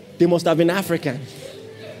 They must have been African.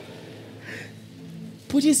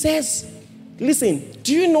 But he says, listen,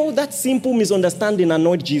 do you know that simple misunderstanding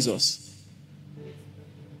annoyed Jesus?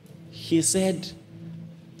 He said,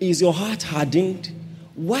 Is your heart hardened?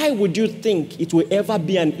 Why would you think it will ever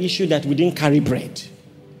be an issue that we didn't carry bread?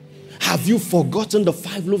 Have you forgotten the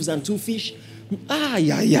 5 loaves and 2 fish?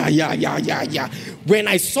 Yeah. When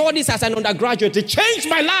I saw this as an undergraduate, it changed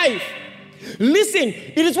my life. Listen,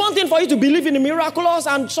 it is one thing for you to believe in the miraculous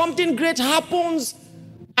and something great happens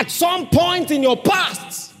at some point in your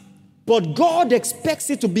past. But God expects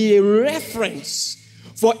it to be a reference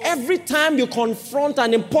for every time you confront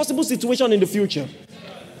an impossible situation in the future.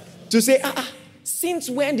 To say, since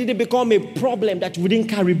when did it become a problem that we didn't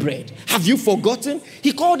carry bread? Have you forgotten?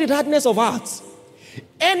 He called it hardness of heart.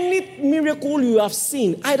 Any miracle you have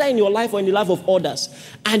seen, either in your life or in the life of others,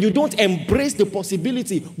 and you don't embrace the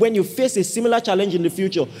possibility when you face a similar challenge in the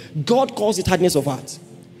future, God calls it hardness of heart.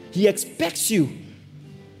 He expects you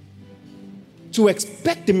to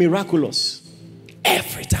expect the miraculous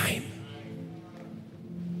every time.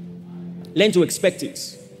 Learn to expect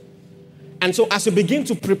it. And so as you begin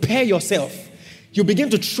to prepare yourself, you begin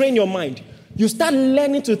to train your mind, you start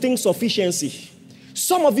learning to think sufficiency.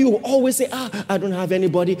 Some of you will always say, I don't have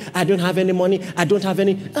anybody, I don't have any money, I don't have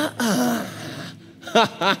any. He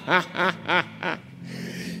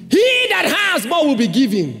that has more will be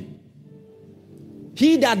given.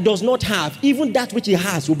 He that does not have, even that which he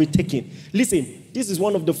has will be taken. Listen, this is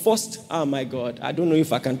one of the first, oh my God, I don't know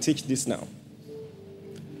if I can teach this now.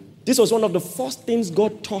 This was one of the first things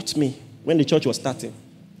God taught me when the church was starting.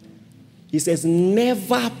 He says,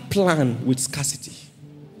 never plan with scarcity.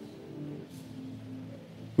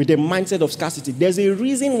 With the mindset of scarcity. There's a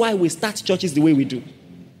reason why we start churches the way we do.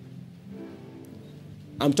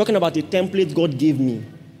 I'm talking about the template God gave me.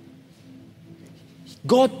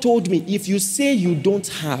 God told me, if you say you don't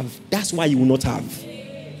have, that's why you will not have.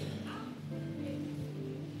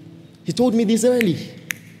 He told me this early.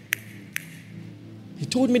 He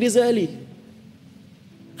told me this early.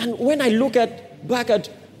 And when I look back at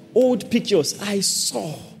old pictures, I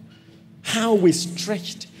saw how we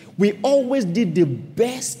stretched. We always did the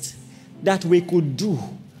best that we could do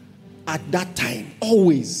at that time.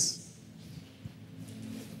 Always.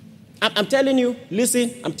 I'm telling you,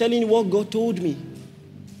 listen, I'm telling you what God told me.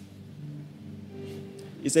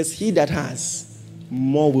 He says, he that has,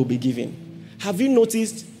 more will be given. Have you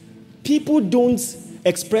noticed, people don't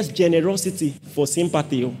express generosity for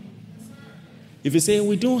sympathy. If you say,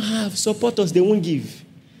 we don't have, support us, they won't give.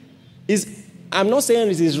 I'm not saying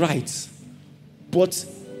it is right, but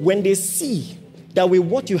when they see that with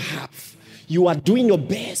what you have, you are doing your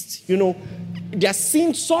best, they are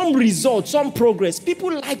seeing some result, some progress.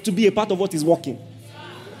 People like to be a part of what is working.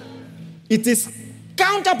 It is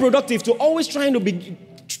counterproductive to always be trying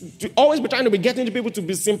to be getting people to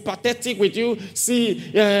be sympathetic with you. See,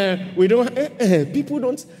 people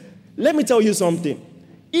don't. Let me tell you something.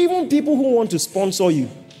 Even people who want to sponsor you,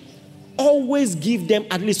 always give them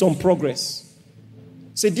at least some progress.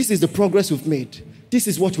 Say, this is the progress we've made. This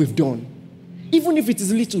is what we've done. Even if it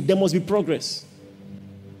is little, there must be progress.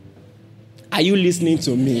 Are you listening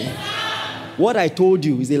to me? What I told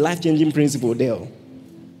you is a life-changing principle there.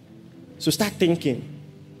 So start thinking.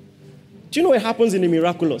 Do you know what happens in the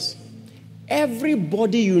miraculous?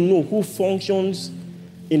 Everybody you know who functions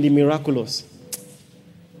in the miraculous,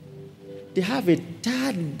 they have a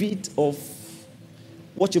tad bit of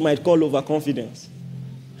what you might call overconfidence.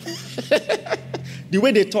 The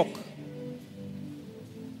way they talk.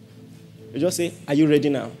 You just say, are you ready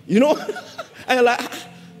now? And you're like,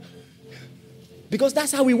 because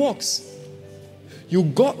that's how it works. You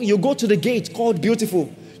go to the gate called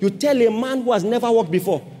Beautiful. You tell a man who has never walked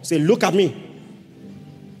before, say, look at me.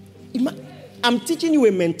 I'm teaching you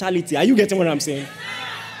a mentality. Are you getting what I'm saying?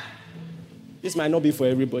 This might not be for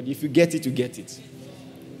everybody. If you get it, you get it.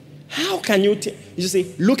 How can you you just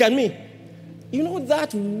say, look at me.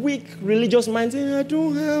 That weak religious mind saying, I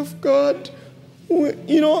don't have God. You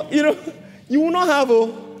will not have.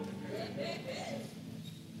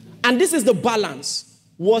 And this is the balance.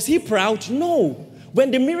 Was he proud? No.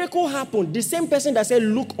 When the miracle happened, the same person that said,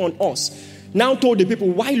 look on us, now told the people,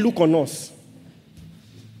 why look on us?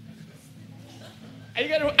 Are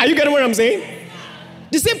you getting what I'm saying?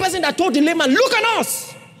 The same person that told the layman, look on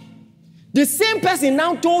us. The same person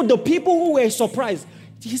now told the people who were surprised.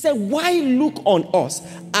 He said, why look on us?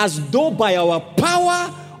 As though by our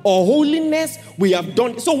power or holiness we have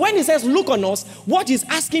done. So when he says look on us, what he's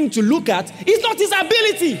asking to look at is not his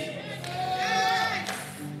ability.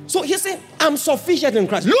 So he said, I'm sufficient in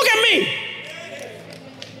Christ. Look at me.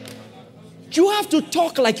 You have to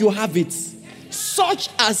talk like you have it. Such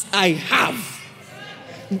as I have.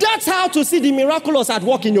 That's how to see the miraculous at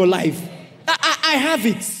work in your life. I have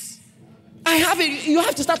it. I have it. You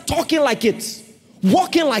have to start talking like it.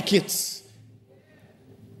 Walking like it.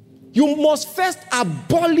 You must first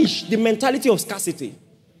abolish the mentality of scarcity.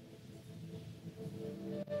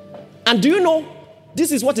 And do you know,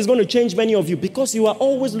 this is what is going to change many of you, because you are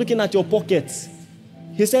always looking at your pockets.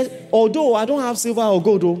 He said, although I don't have silver or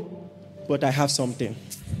gold, but I have something.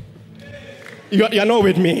 You're not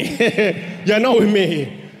with me. You're not with me.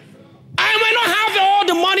 I may not have all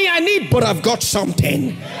the money I need, but I've got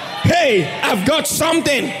something. Hey, I've got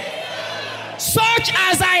something. Such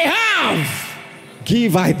as I have,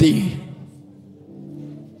 give I thee.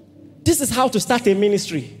 This is how to start a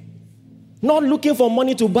ministry. Not looking for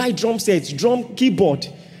money to buy drum sets, drum keyboard.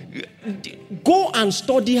 Go and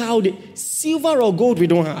study how the silver or gold we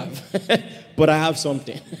don't have. But I have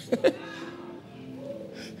something.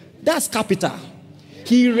 That's capital.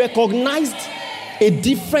 He recognized a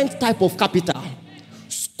different type of capital.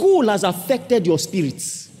 School has affected your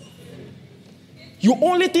spirits. You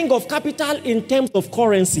only think of capital in terms of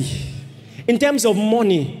currency, in terms of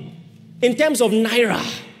money, in terms of naira.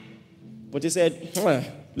 But he said,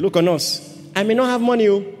 look on us. I may not have money,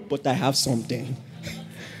 but I have something.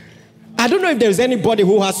 I don't know if there's anybody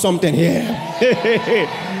who has something here.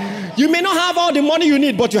 You may not have all the money you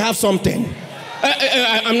need, but you have something.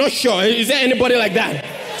 I'm not sure. Is there anybody like that?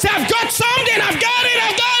 Say, I've got something. I've got it.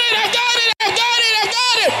 I've got it. I've got it. I've got it. I've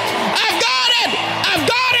got it. I've got it. I've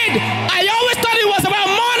got it. I always thought it was about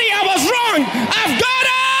money. I was wrong. I've got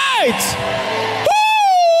it.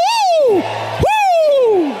 Woo!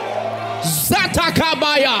 Woo!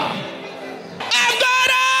 Zatakabaya. I've got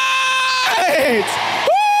it.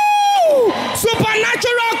 Woo!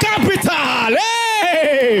 Supernatural capital.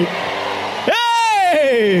 Hey!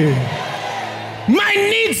 Hey! My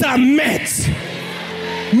needs are met.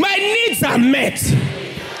 My needs are met.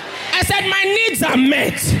 I said my needs are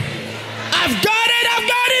met. I've got it, I've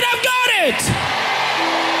got it, I've got it.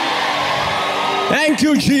 Thank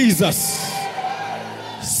you, Jesus.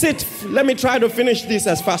 Sit. Let me try to finish this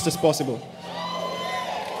as fast as possible.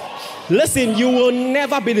 Listen, you will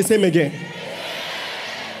never be the same again.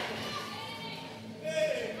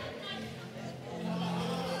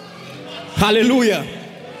 Hallelujah.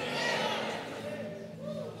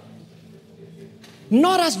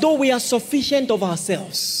 Not as though we are sufficient of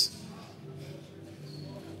ourselves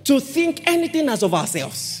to think anything as of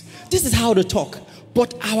ourselves. This is how to talk.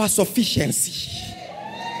 But our sufficiency.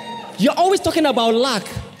 You're always talking about lack.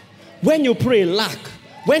 When you pray, lack.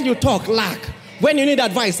 When you talk, lack. When you need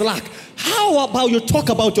advice, lack. How about you talk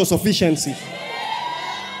about your sufficiency?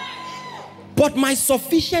 But my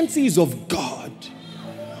sufficiency is of God,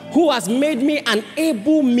 who has made me an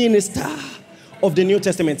able minister of the New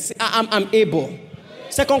Testament. I'm able.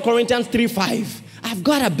 2 Corinthians 3:5. I've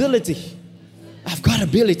got ability. I've got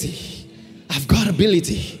ability. I've got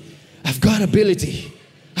ability. I've got ability.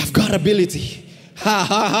 I've got ability. Ha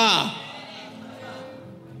ha ha.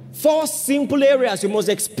 4 simple areas you must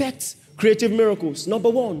expect creative miracles. Number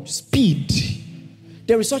 1, speed.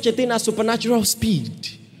 There is such a thing as supernatural speed.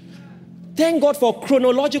 Thank God for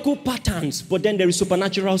chronological patterns, but then there is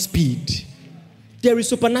supernatural speed. There is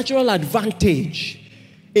supernatural advantage.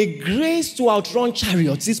 A grace to outrun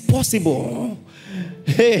chariots is possible.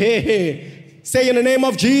 Hey, hey, hey. Say in the name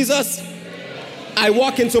of Jesus, I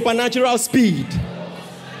walk in supernatural speed.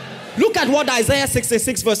 Look at what Isaiah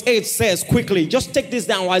 66 verse 8 says quickly. Just take this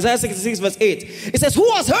down. Isaiah 66 verse 8. It says, who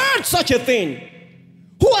has heard such a thing?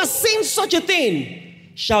 Who has seen such a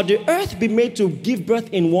thing? Shall the earth be made to give birth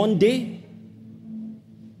in one day?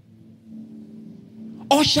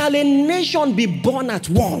 Or shall a nation be born at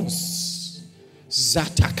once?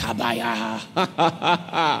 Zatakabaya.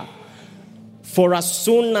 For as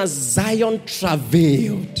soon as Zion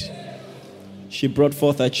travailed, she brought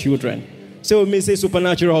forth her children. So we may say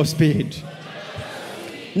supernatural speed.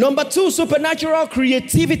 Number 2, supernatural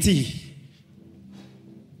creativity.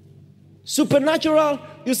 Supernatural,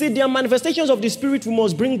 you see, there are manifestations of the Spirit we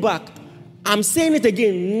must bring back. I'm saying it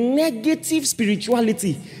again, negative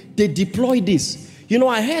spirituality. They deploy this. You know,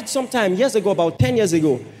 I heard sometime years ago, about 10 years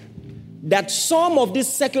ago, that some of these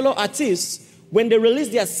secular artists, when they release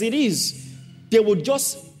their CDs, they would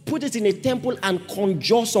just put it in a temple and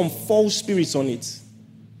conjure some false spirits on it.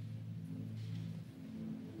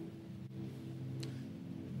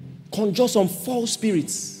 Conjure some false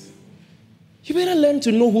spirits. You better learn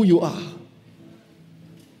to know who you are.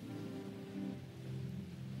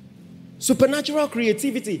 Supernatural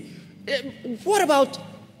creativity. What about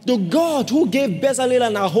the God who gave Bezalel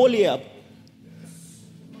and Aholiab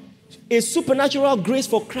a supernatural grace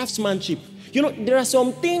for craftsmanship? You know, there are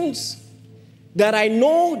some things that I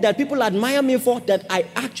know that people admire me for that I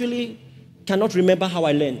actually cannot remember how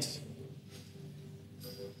I learned.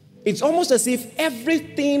 It's almost as if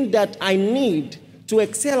everything that I need to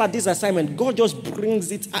excel at this assignment, God just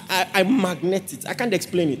brings it. I magnet it. I can't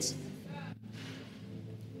explain it.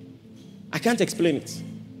 I can't explain it.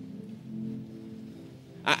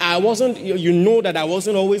 I wasn't, you know that I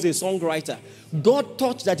wasn't always a songwriter. God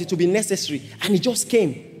thought that it would be necessary, and it just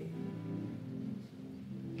came.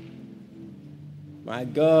 My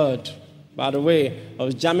God. By the way, I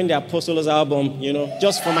was jamming the Apostles album,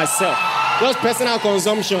 just for myself. Just personal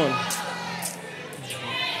consumption.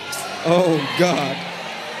 Oh, God.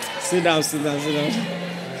 Sit down.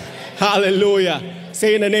 Hallelujah.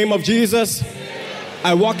 Say in the name of Jesus,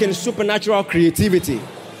 I walk in supernatural creativity.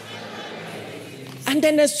 And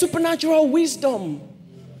then there's supernatural wisdom.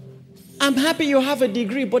 I'm happy you have a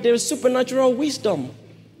degree, but there's supernatural wisdom.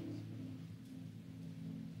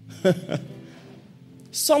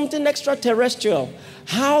 Something extraterrestrial.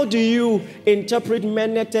 How do you interpret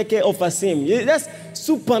Meneteke of Asim? That's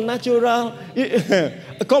supernatural.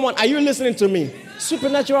 Come on, are you listening to me?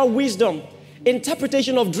 Supernatural wisdom.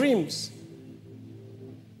 Interpretation of dreams.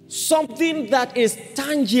 Something that is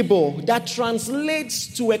tangible, that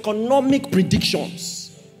translates to economic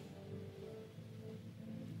predictions.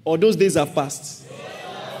 Or those days have passed.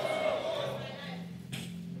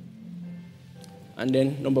 And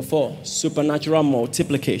then number 4, supernatural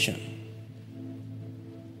multiplication.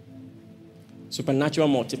 Supernatural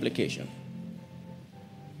multiplication.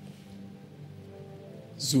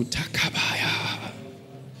 Zutakabaya.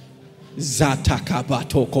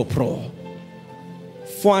 Zatakabatokopro.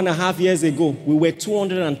 4.5 years ago, we were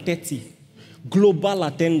 230 global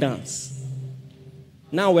attendance.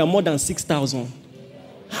 Now we are more than 6,000.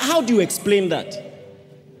 How do you explain that?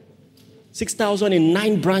 6,000 in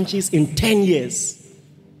 9 branches in 10 years.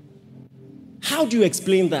 How do you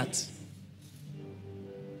explain that?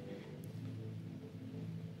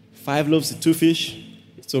 5 loaves and 2 fish,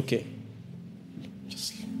 it's okay.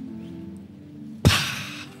 Just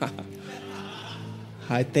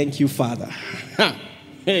I thank you, Father.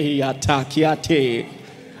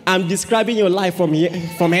 I'm describing your life from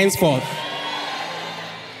henceforth.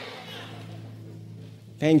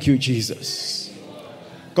 Thank you, Jesus.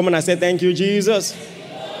 Come on, I said thank you, Jesus.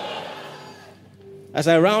 As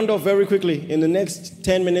I round off very quickly in the next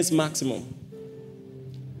 10 minutes maximum,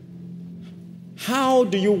 how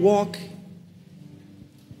do you walk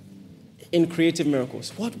in creative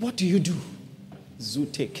miracles? What do you do?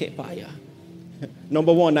 Zute kepaya.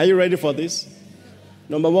 Number 1, are you ready for this?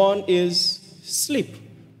 Number 1 is sleep.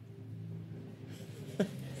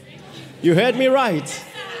 You heard me right.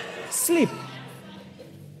 Sleep.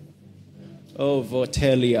 Oh,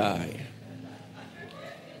 Voteliai.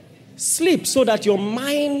 Sleep so that your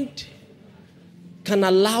mind can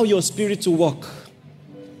allow your spirit to work.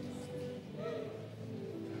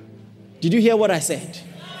 Did you hear what I said?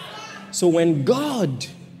 So when God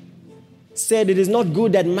said it is not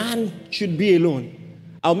good that man should be alone,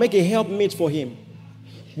 I'll make a helpmate for him.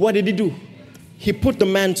 What did he do? He put the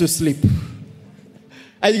man to sleep.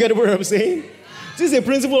 Are you getting what I'm saying? This is a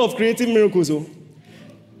principle of creative miracles. Oh.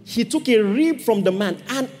 He took a rib from the man,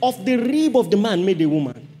 and of the rib of the man made a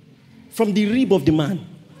woman. From the rib of the man.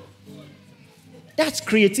 That's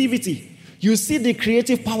creativity. You see the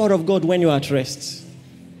creative power of God when you're at rest.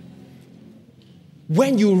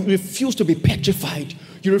 When you refuse to be petrified,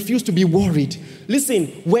 you refuse to be worried. Listen,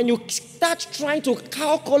 when you start trying to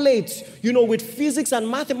calculate, with physics and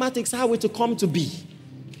mathematics how it will come to be,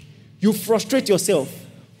 you frustrate yourself.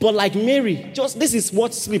 But like Mary, this is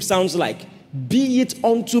what sleep sounds like. Be it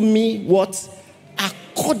unto me what?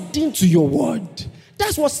 According to your word.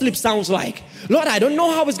 That's what sleep sounds like. Lord, I don't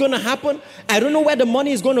know how it's going to happen. I don't know where the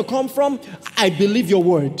money is going to come from. I believe your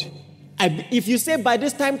word. If you say by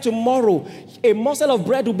this time tomorrow, a morsel of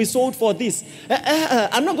bread will be sold for this.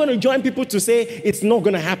 I'm not going to join people to say it's not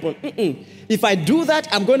going to happen. If I do that,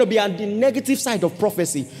 I'm going to be on the negative side of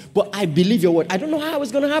prophecy. But I believe your word. I don't know how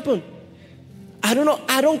it's going to happen. I don't know.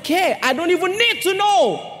 I don't care. I don't even need to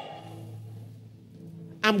know.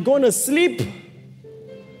 I'm going to sleep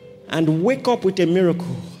and wake up with a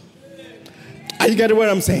miracle. Are you getting what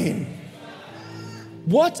I'm saying?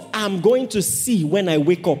 What I'm going to see when I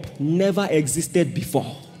wake up never existed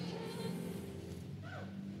before.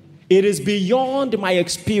 It is beyond my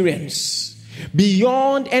experience,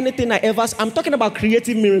 beyond anything I ever. I'm talking about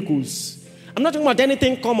creative miracles. I'm not talking about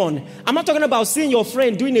anything common. I'm not talking about seeing your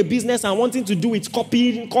friend doing a business and wanting to do it,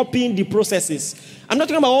 copying the processes. I'm not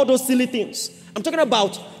talking about all those silly things. I'm talking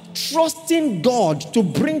about trusting God to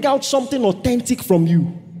bring out something authentic from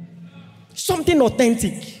you. Something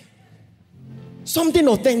authentic. Something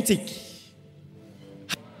authentic.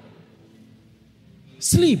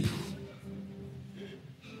 Sleep.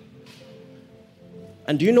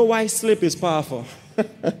 And do you know why sleep is powerful?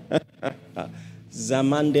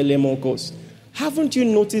 Zamandele mokos. Haven't you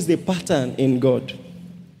noticed the pattern in God?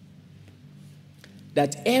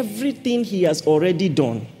 That everything he has already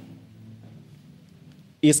done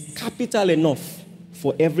is capital enough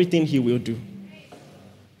for everything he will do.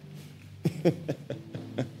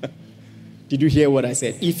 Did you hear what I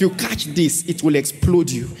said? If you catch this, it will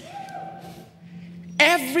explode you.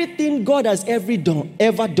 Everything God has ever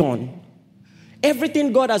done,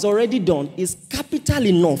 everything God has already done is capital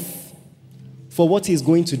enough for what he's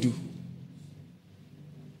going to do.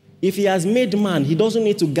 If he has made man, he doesn't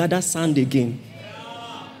need to gather sand again.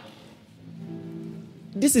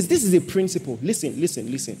 This is a principle. Listen.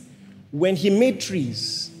 When he made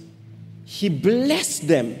trees, he blessed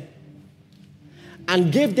them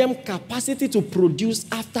and gave them capacity to produce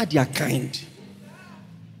after their kind.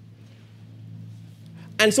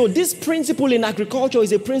 And so this principle in agriculture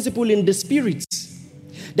is a principle in the spirit,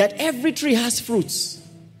 that every tree has fruits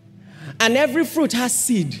and every fruit has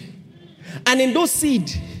seed. And in those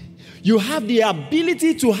seed, you have the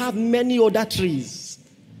ability to have many other trees.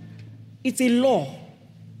 It's a law.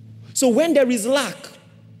 So when there is lack,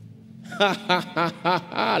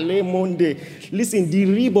 listen, the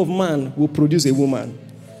rib of man will produce a woman.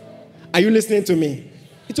 Are you listening to me?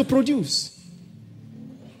 It will produce.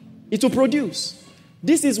 It will produce.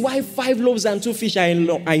 This is why 5 loaves and 2 fish are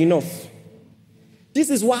enough. This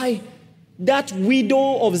is why that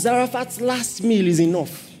widow of Zarephath's last meal is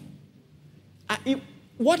enough.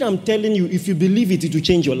 What I'm telling you, if you believe it, it will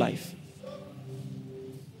change your life.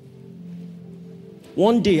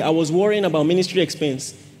 One day, I was worrying about ministry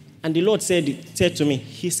expense, and the Lord said to me,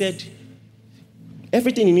 he said,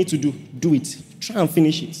 everything you need to do, do it. Try and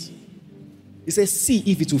finish it. He said, see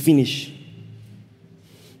if it will finish.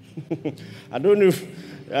 I don't know if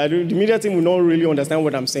the media team will not really understand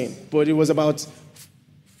what I'm saying, but it was about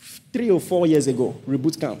 3 or 4 years ago,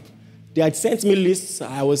 Reboot Camp. They had sent me lists.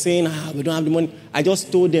 I was saying, we don't have the money. I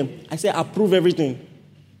just told them. I said, approve everything.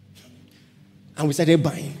 And we started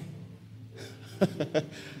buying.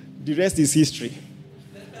 The rest is history.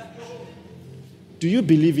 Do you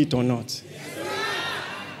believe it or not?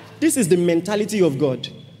 This is the mentality of God.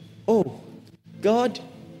 Oh, God,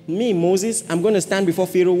 me, Moses, I'm going to stand before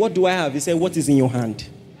Pharaoh. What do I have? He said, what is in your hand?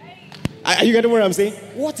 Are you getting what I'm saying?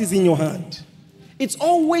 What is in your hand? It's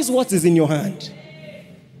always what is in your hand.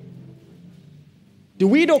 The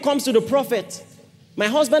widow comes to the prophet. My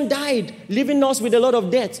husband died, leaving us with a lot of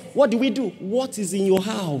debt. What do we do? What is in your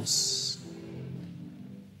house?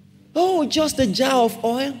 Oh, just a jar of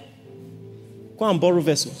oil. Go and borrow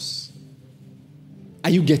vessels. Are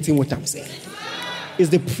you getting what I'm saying? It's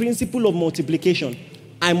the principle of multiplication.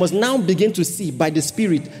 I must now begin to see by the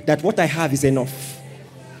Spirit that what I have is enough.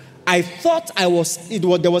 I thought there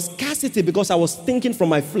was scarcity because I was thinking from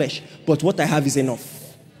my flesh, but what I have is enough.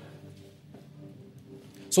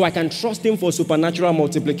 So I can trust him for supernatural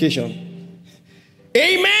multiplication.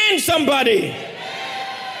 Amen, somebody. Amen.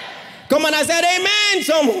 Come on, I said amen,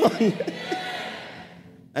 someone.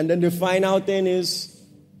 And then the final thing is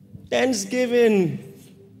Thanksgiving,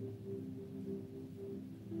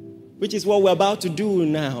 which is what we're about to do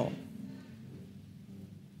now.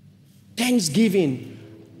 Thanksgiving.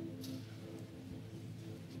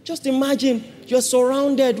 Just imagine you're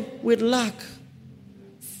surrounded with lack.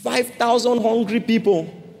 5,000 hungry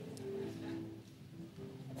people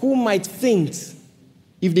who might faint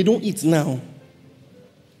if they don't eat now.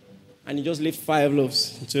 And you just lift 5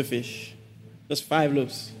 loaves and 2 fish. Just 5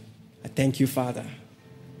 loaves. I thank you, Father.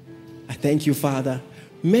 I thank you, Father.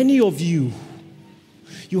 Many of you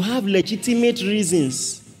have legitimate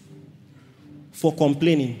reasons for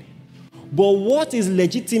complaining. But what is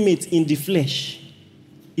legitimate in the flesh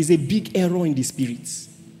is a big error in the spirit.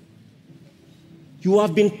 You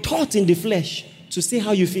have been taught in the flesh to say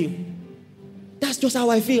how you feel. That's just how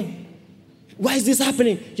I feel. Why is this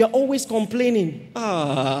happening? You're always complaining.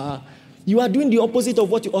 You are doing the opposite of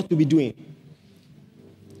what you ought to be doing.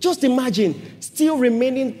 Just imagine still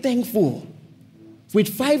remaining thankful. With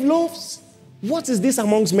 5 loaves, what is this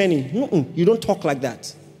amongst many? You don't talk like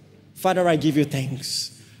that. Father, I give you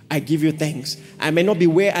thanks. I give you thanks. I may not be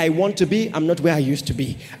where I want to be. I'm not where I used to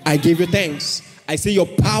be. I give you thanks. I see your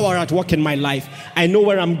power at work in my life. I know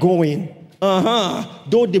where I'm going.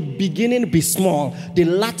 Though the beginning be small, the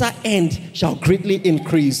latter end shall greatly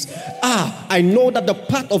increase. I know that the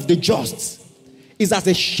path of the just is as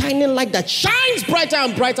a shining light that shines brighter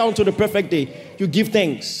and brighter unto the perfect day. You give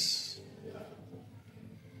thanks.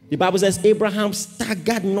 The Bible says Abraham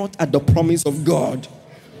staggered not at the promise of God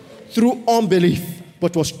through unbelief,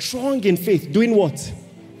 but was strong in faith. Doing what?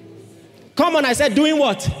 Come on, I said doing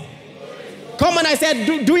what? Come on, I said,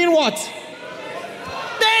 doing what?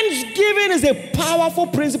 Thanksgiving is a powerful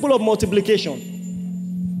principle of multiplication.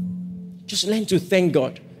 Just learn to thank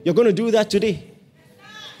God. You're going to do that today.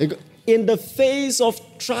 In the face of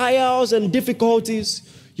trials and difficulties,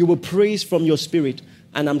 you will praise from your spirit.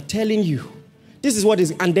 And I'm telling you, this is what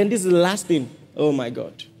is, and then this is the last thing. Oh my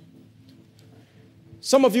God.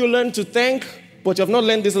 Some of you learn to thank, but you have not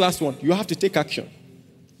learned this last one. You have to take action.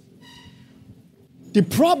 The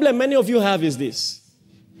problem many of you have is this.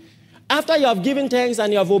 After you have given thanks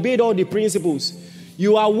and you have obeyed all the principles,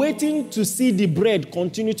 you are waiting to see the bread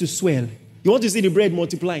continue to swell. You want to see the bread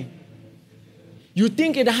multiplying. You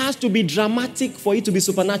think it has to be dramatic for it to be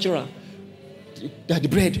supernatural, that the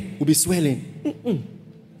bread will be swelling.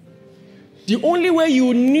 The only way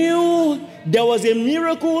you knew there was a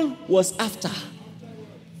miracle was after.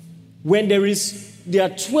 When there are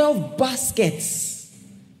 12 baskets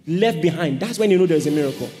left behind. That's when you know there's a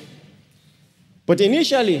miracle. But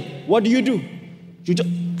initially, what do? You just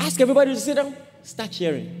ask everybody to sit down. Start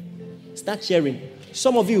sharing. Start sharing.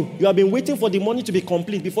 Some of you have been waiting for the money to be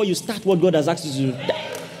complete before you start what God has asked you to do.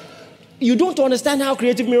 You don't understand how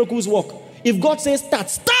creative miracles work. If God says start,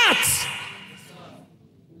 start!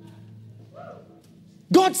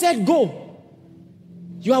 God said go.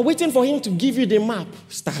 You are waiting for him to give you the map.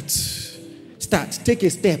 Start. Start. Take a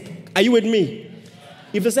step. Are you with me?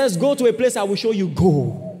 If it says go to a place I will show you,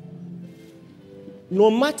 go. No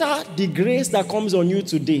matter the grace that comes on you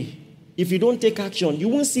today, if you don't take action, you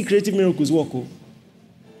won't see creative miracles work.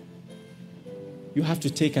 You have to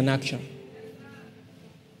take an action.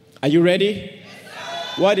 Are you ready?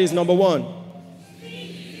 What is number 1?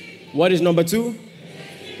 What is number 2?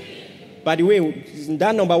 By the way,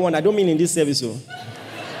 that number 1, I don't mean in this service.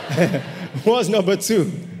 What's number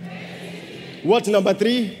 2? What's number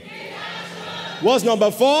 3? What's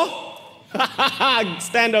number 4?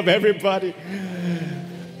 Stand up, everybody.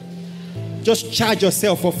 Just charge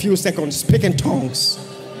yourself for a few seconds. Speak in tongues.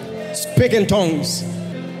 Speak in tongues.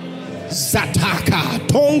 Zataka,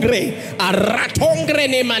 tongre, aratongre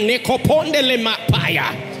ne maneko ponde le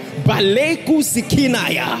mapaya, baleku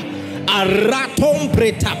sikinaya, aratom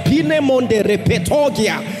pretapine monde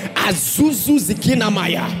repetogia, azuzu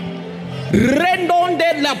zikinamaya,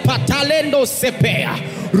 rendonde la patalendo sepea,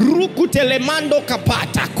 rukutelemando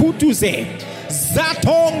kapata kutuze,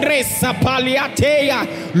 zatongre sapaliateya,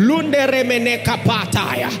 lunde remene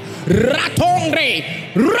kapataya, ratongre,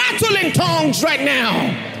 rattling tongues right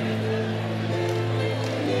now.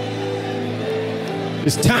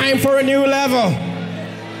 It's time for a new level.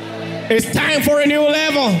 It's time for a new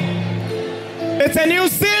level. It's a new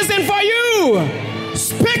season for you.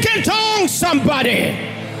 Speak in tongues, somebody.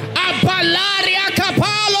 Abalaria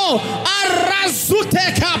kapalo,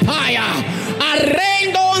 arazute kapaya,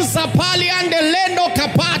 arendo zapaliande lendo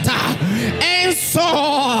kapata, and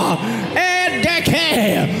so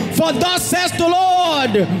edeke. For thus says the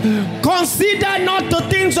Lord, consider not the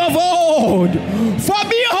things of old, for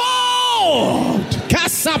behold,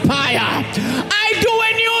 Kasapaya, I do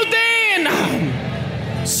a new thing.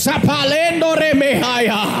 Sapalendo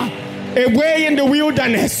remehaya, a way in the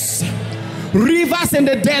wilderness, rivers in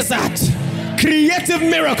the desert, creative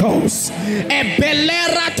miracles, a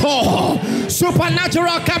belerato,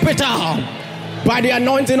 supernatural capital, by the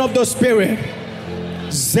anointing of the Spirit.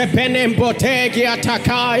 Zepenem botegia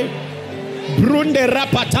takai, brunde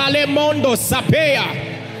rapatale mondo sapea.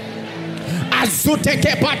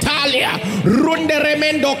 Azuteke patalia, runde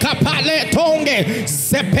remendo kapale tonge,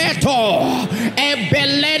 zepeto, e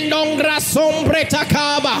belendongra sombre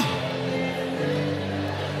takaba.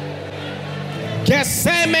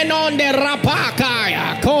 Kesemenon de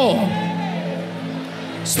rapakaya, ko.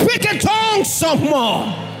 Speak in tongues some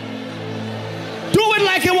more. Do it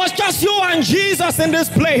like it was just you and Jesus in this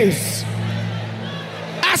place.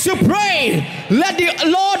 As you pray, let the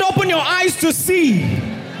Lord open your eyes to see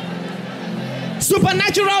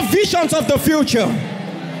supernatural visions of the future.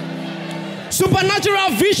 Supernatural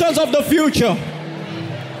visions of the future.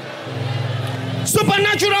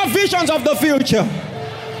 Supernatural visions of the future.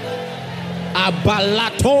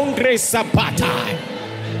 Abalatongre sapata.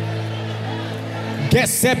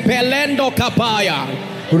 Gesepelendo kapaya.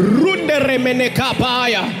 Runde remene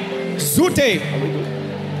kapaya. Zute.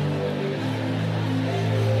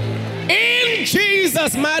 In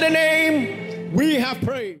Jesus' mighty name, we have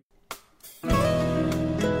prayed.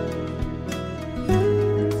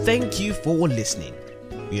 Thank you for listening.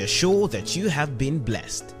 We are sure that you have been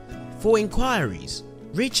blessed. For inquiries,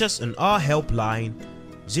 reach us on our helpline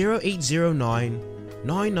 0809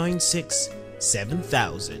 996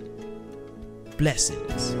 7000.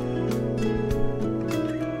 Blessings.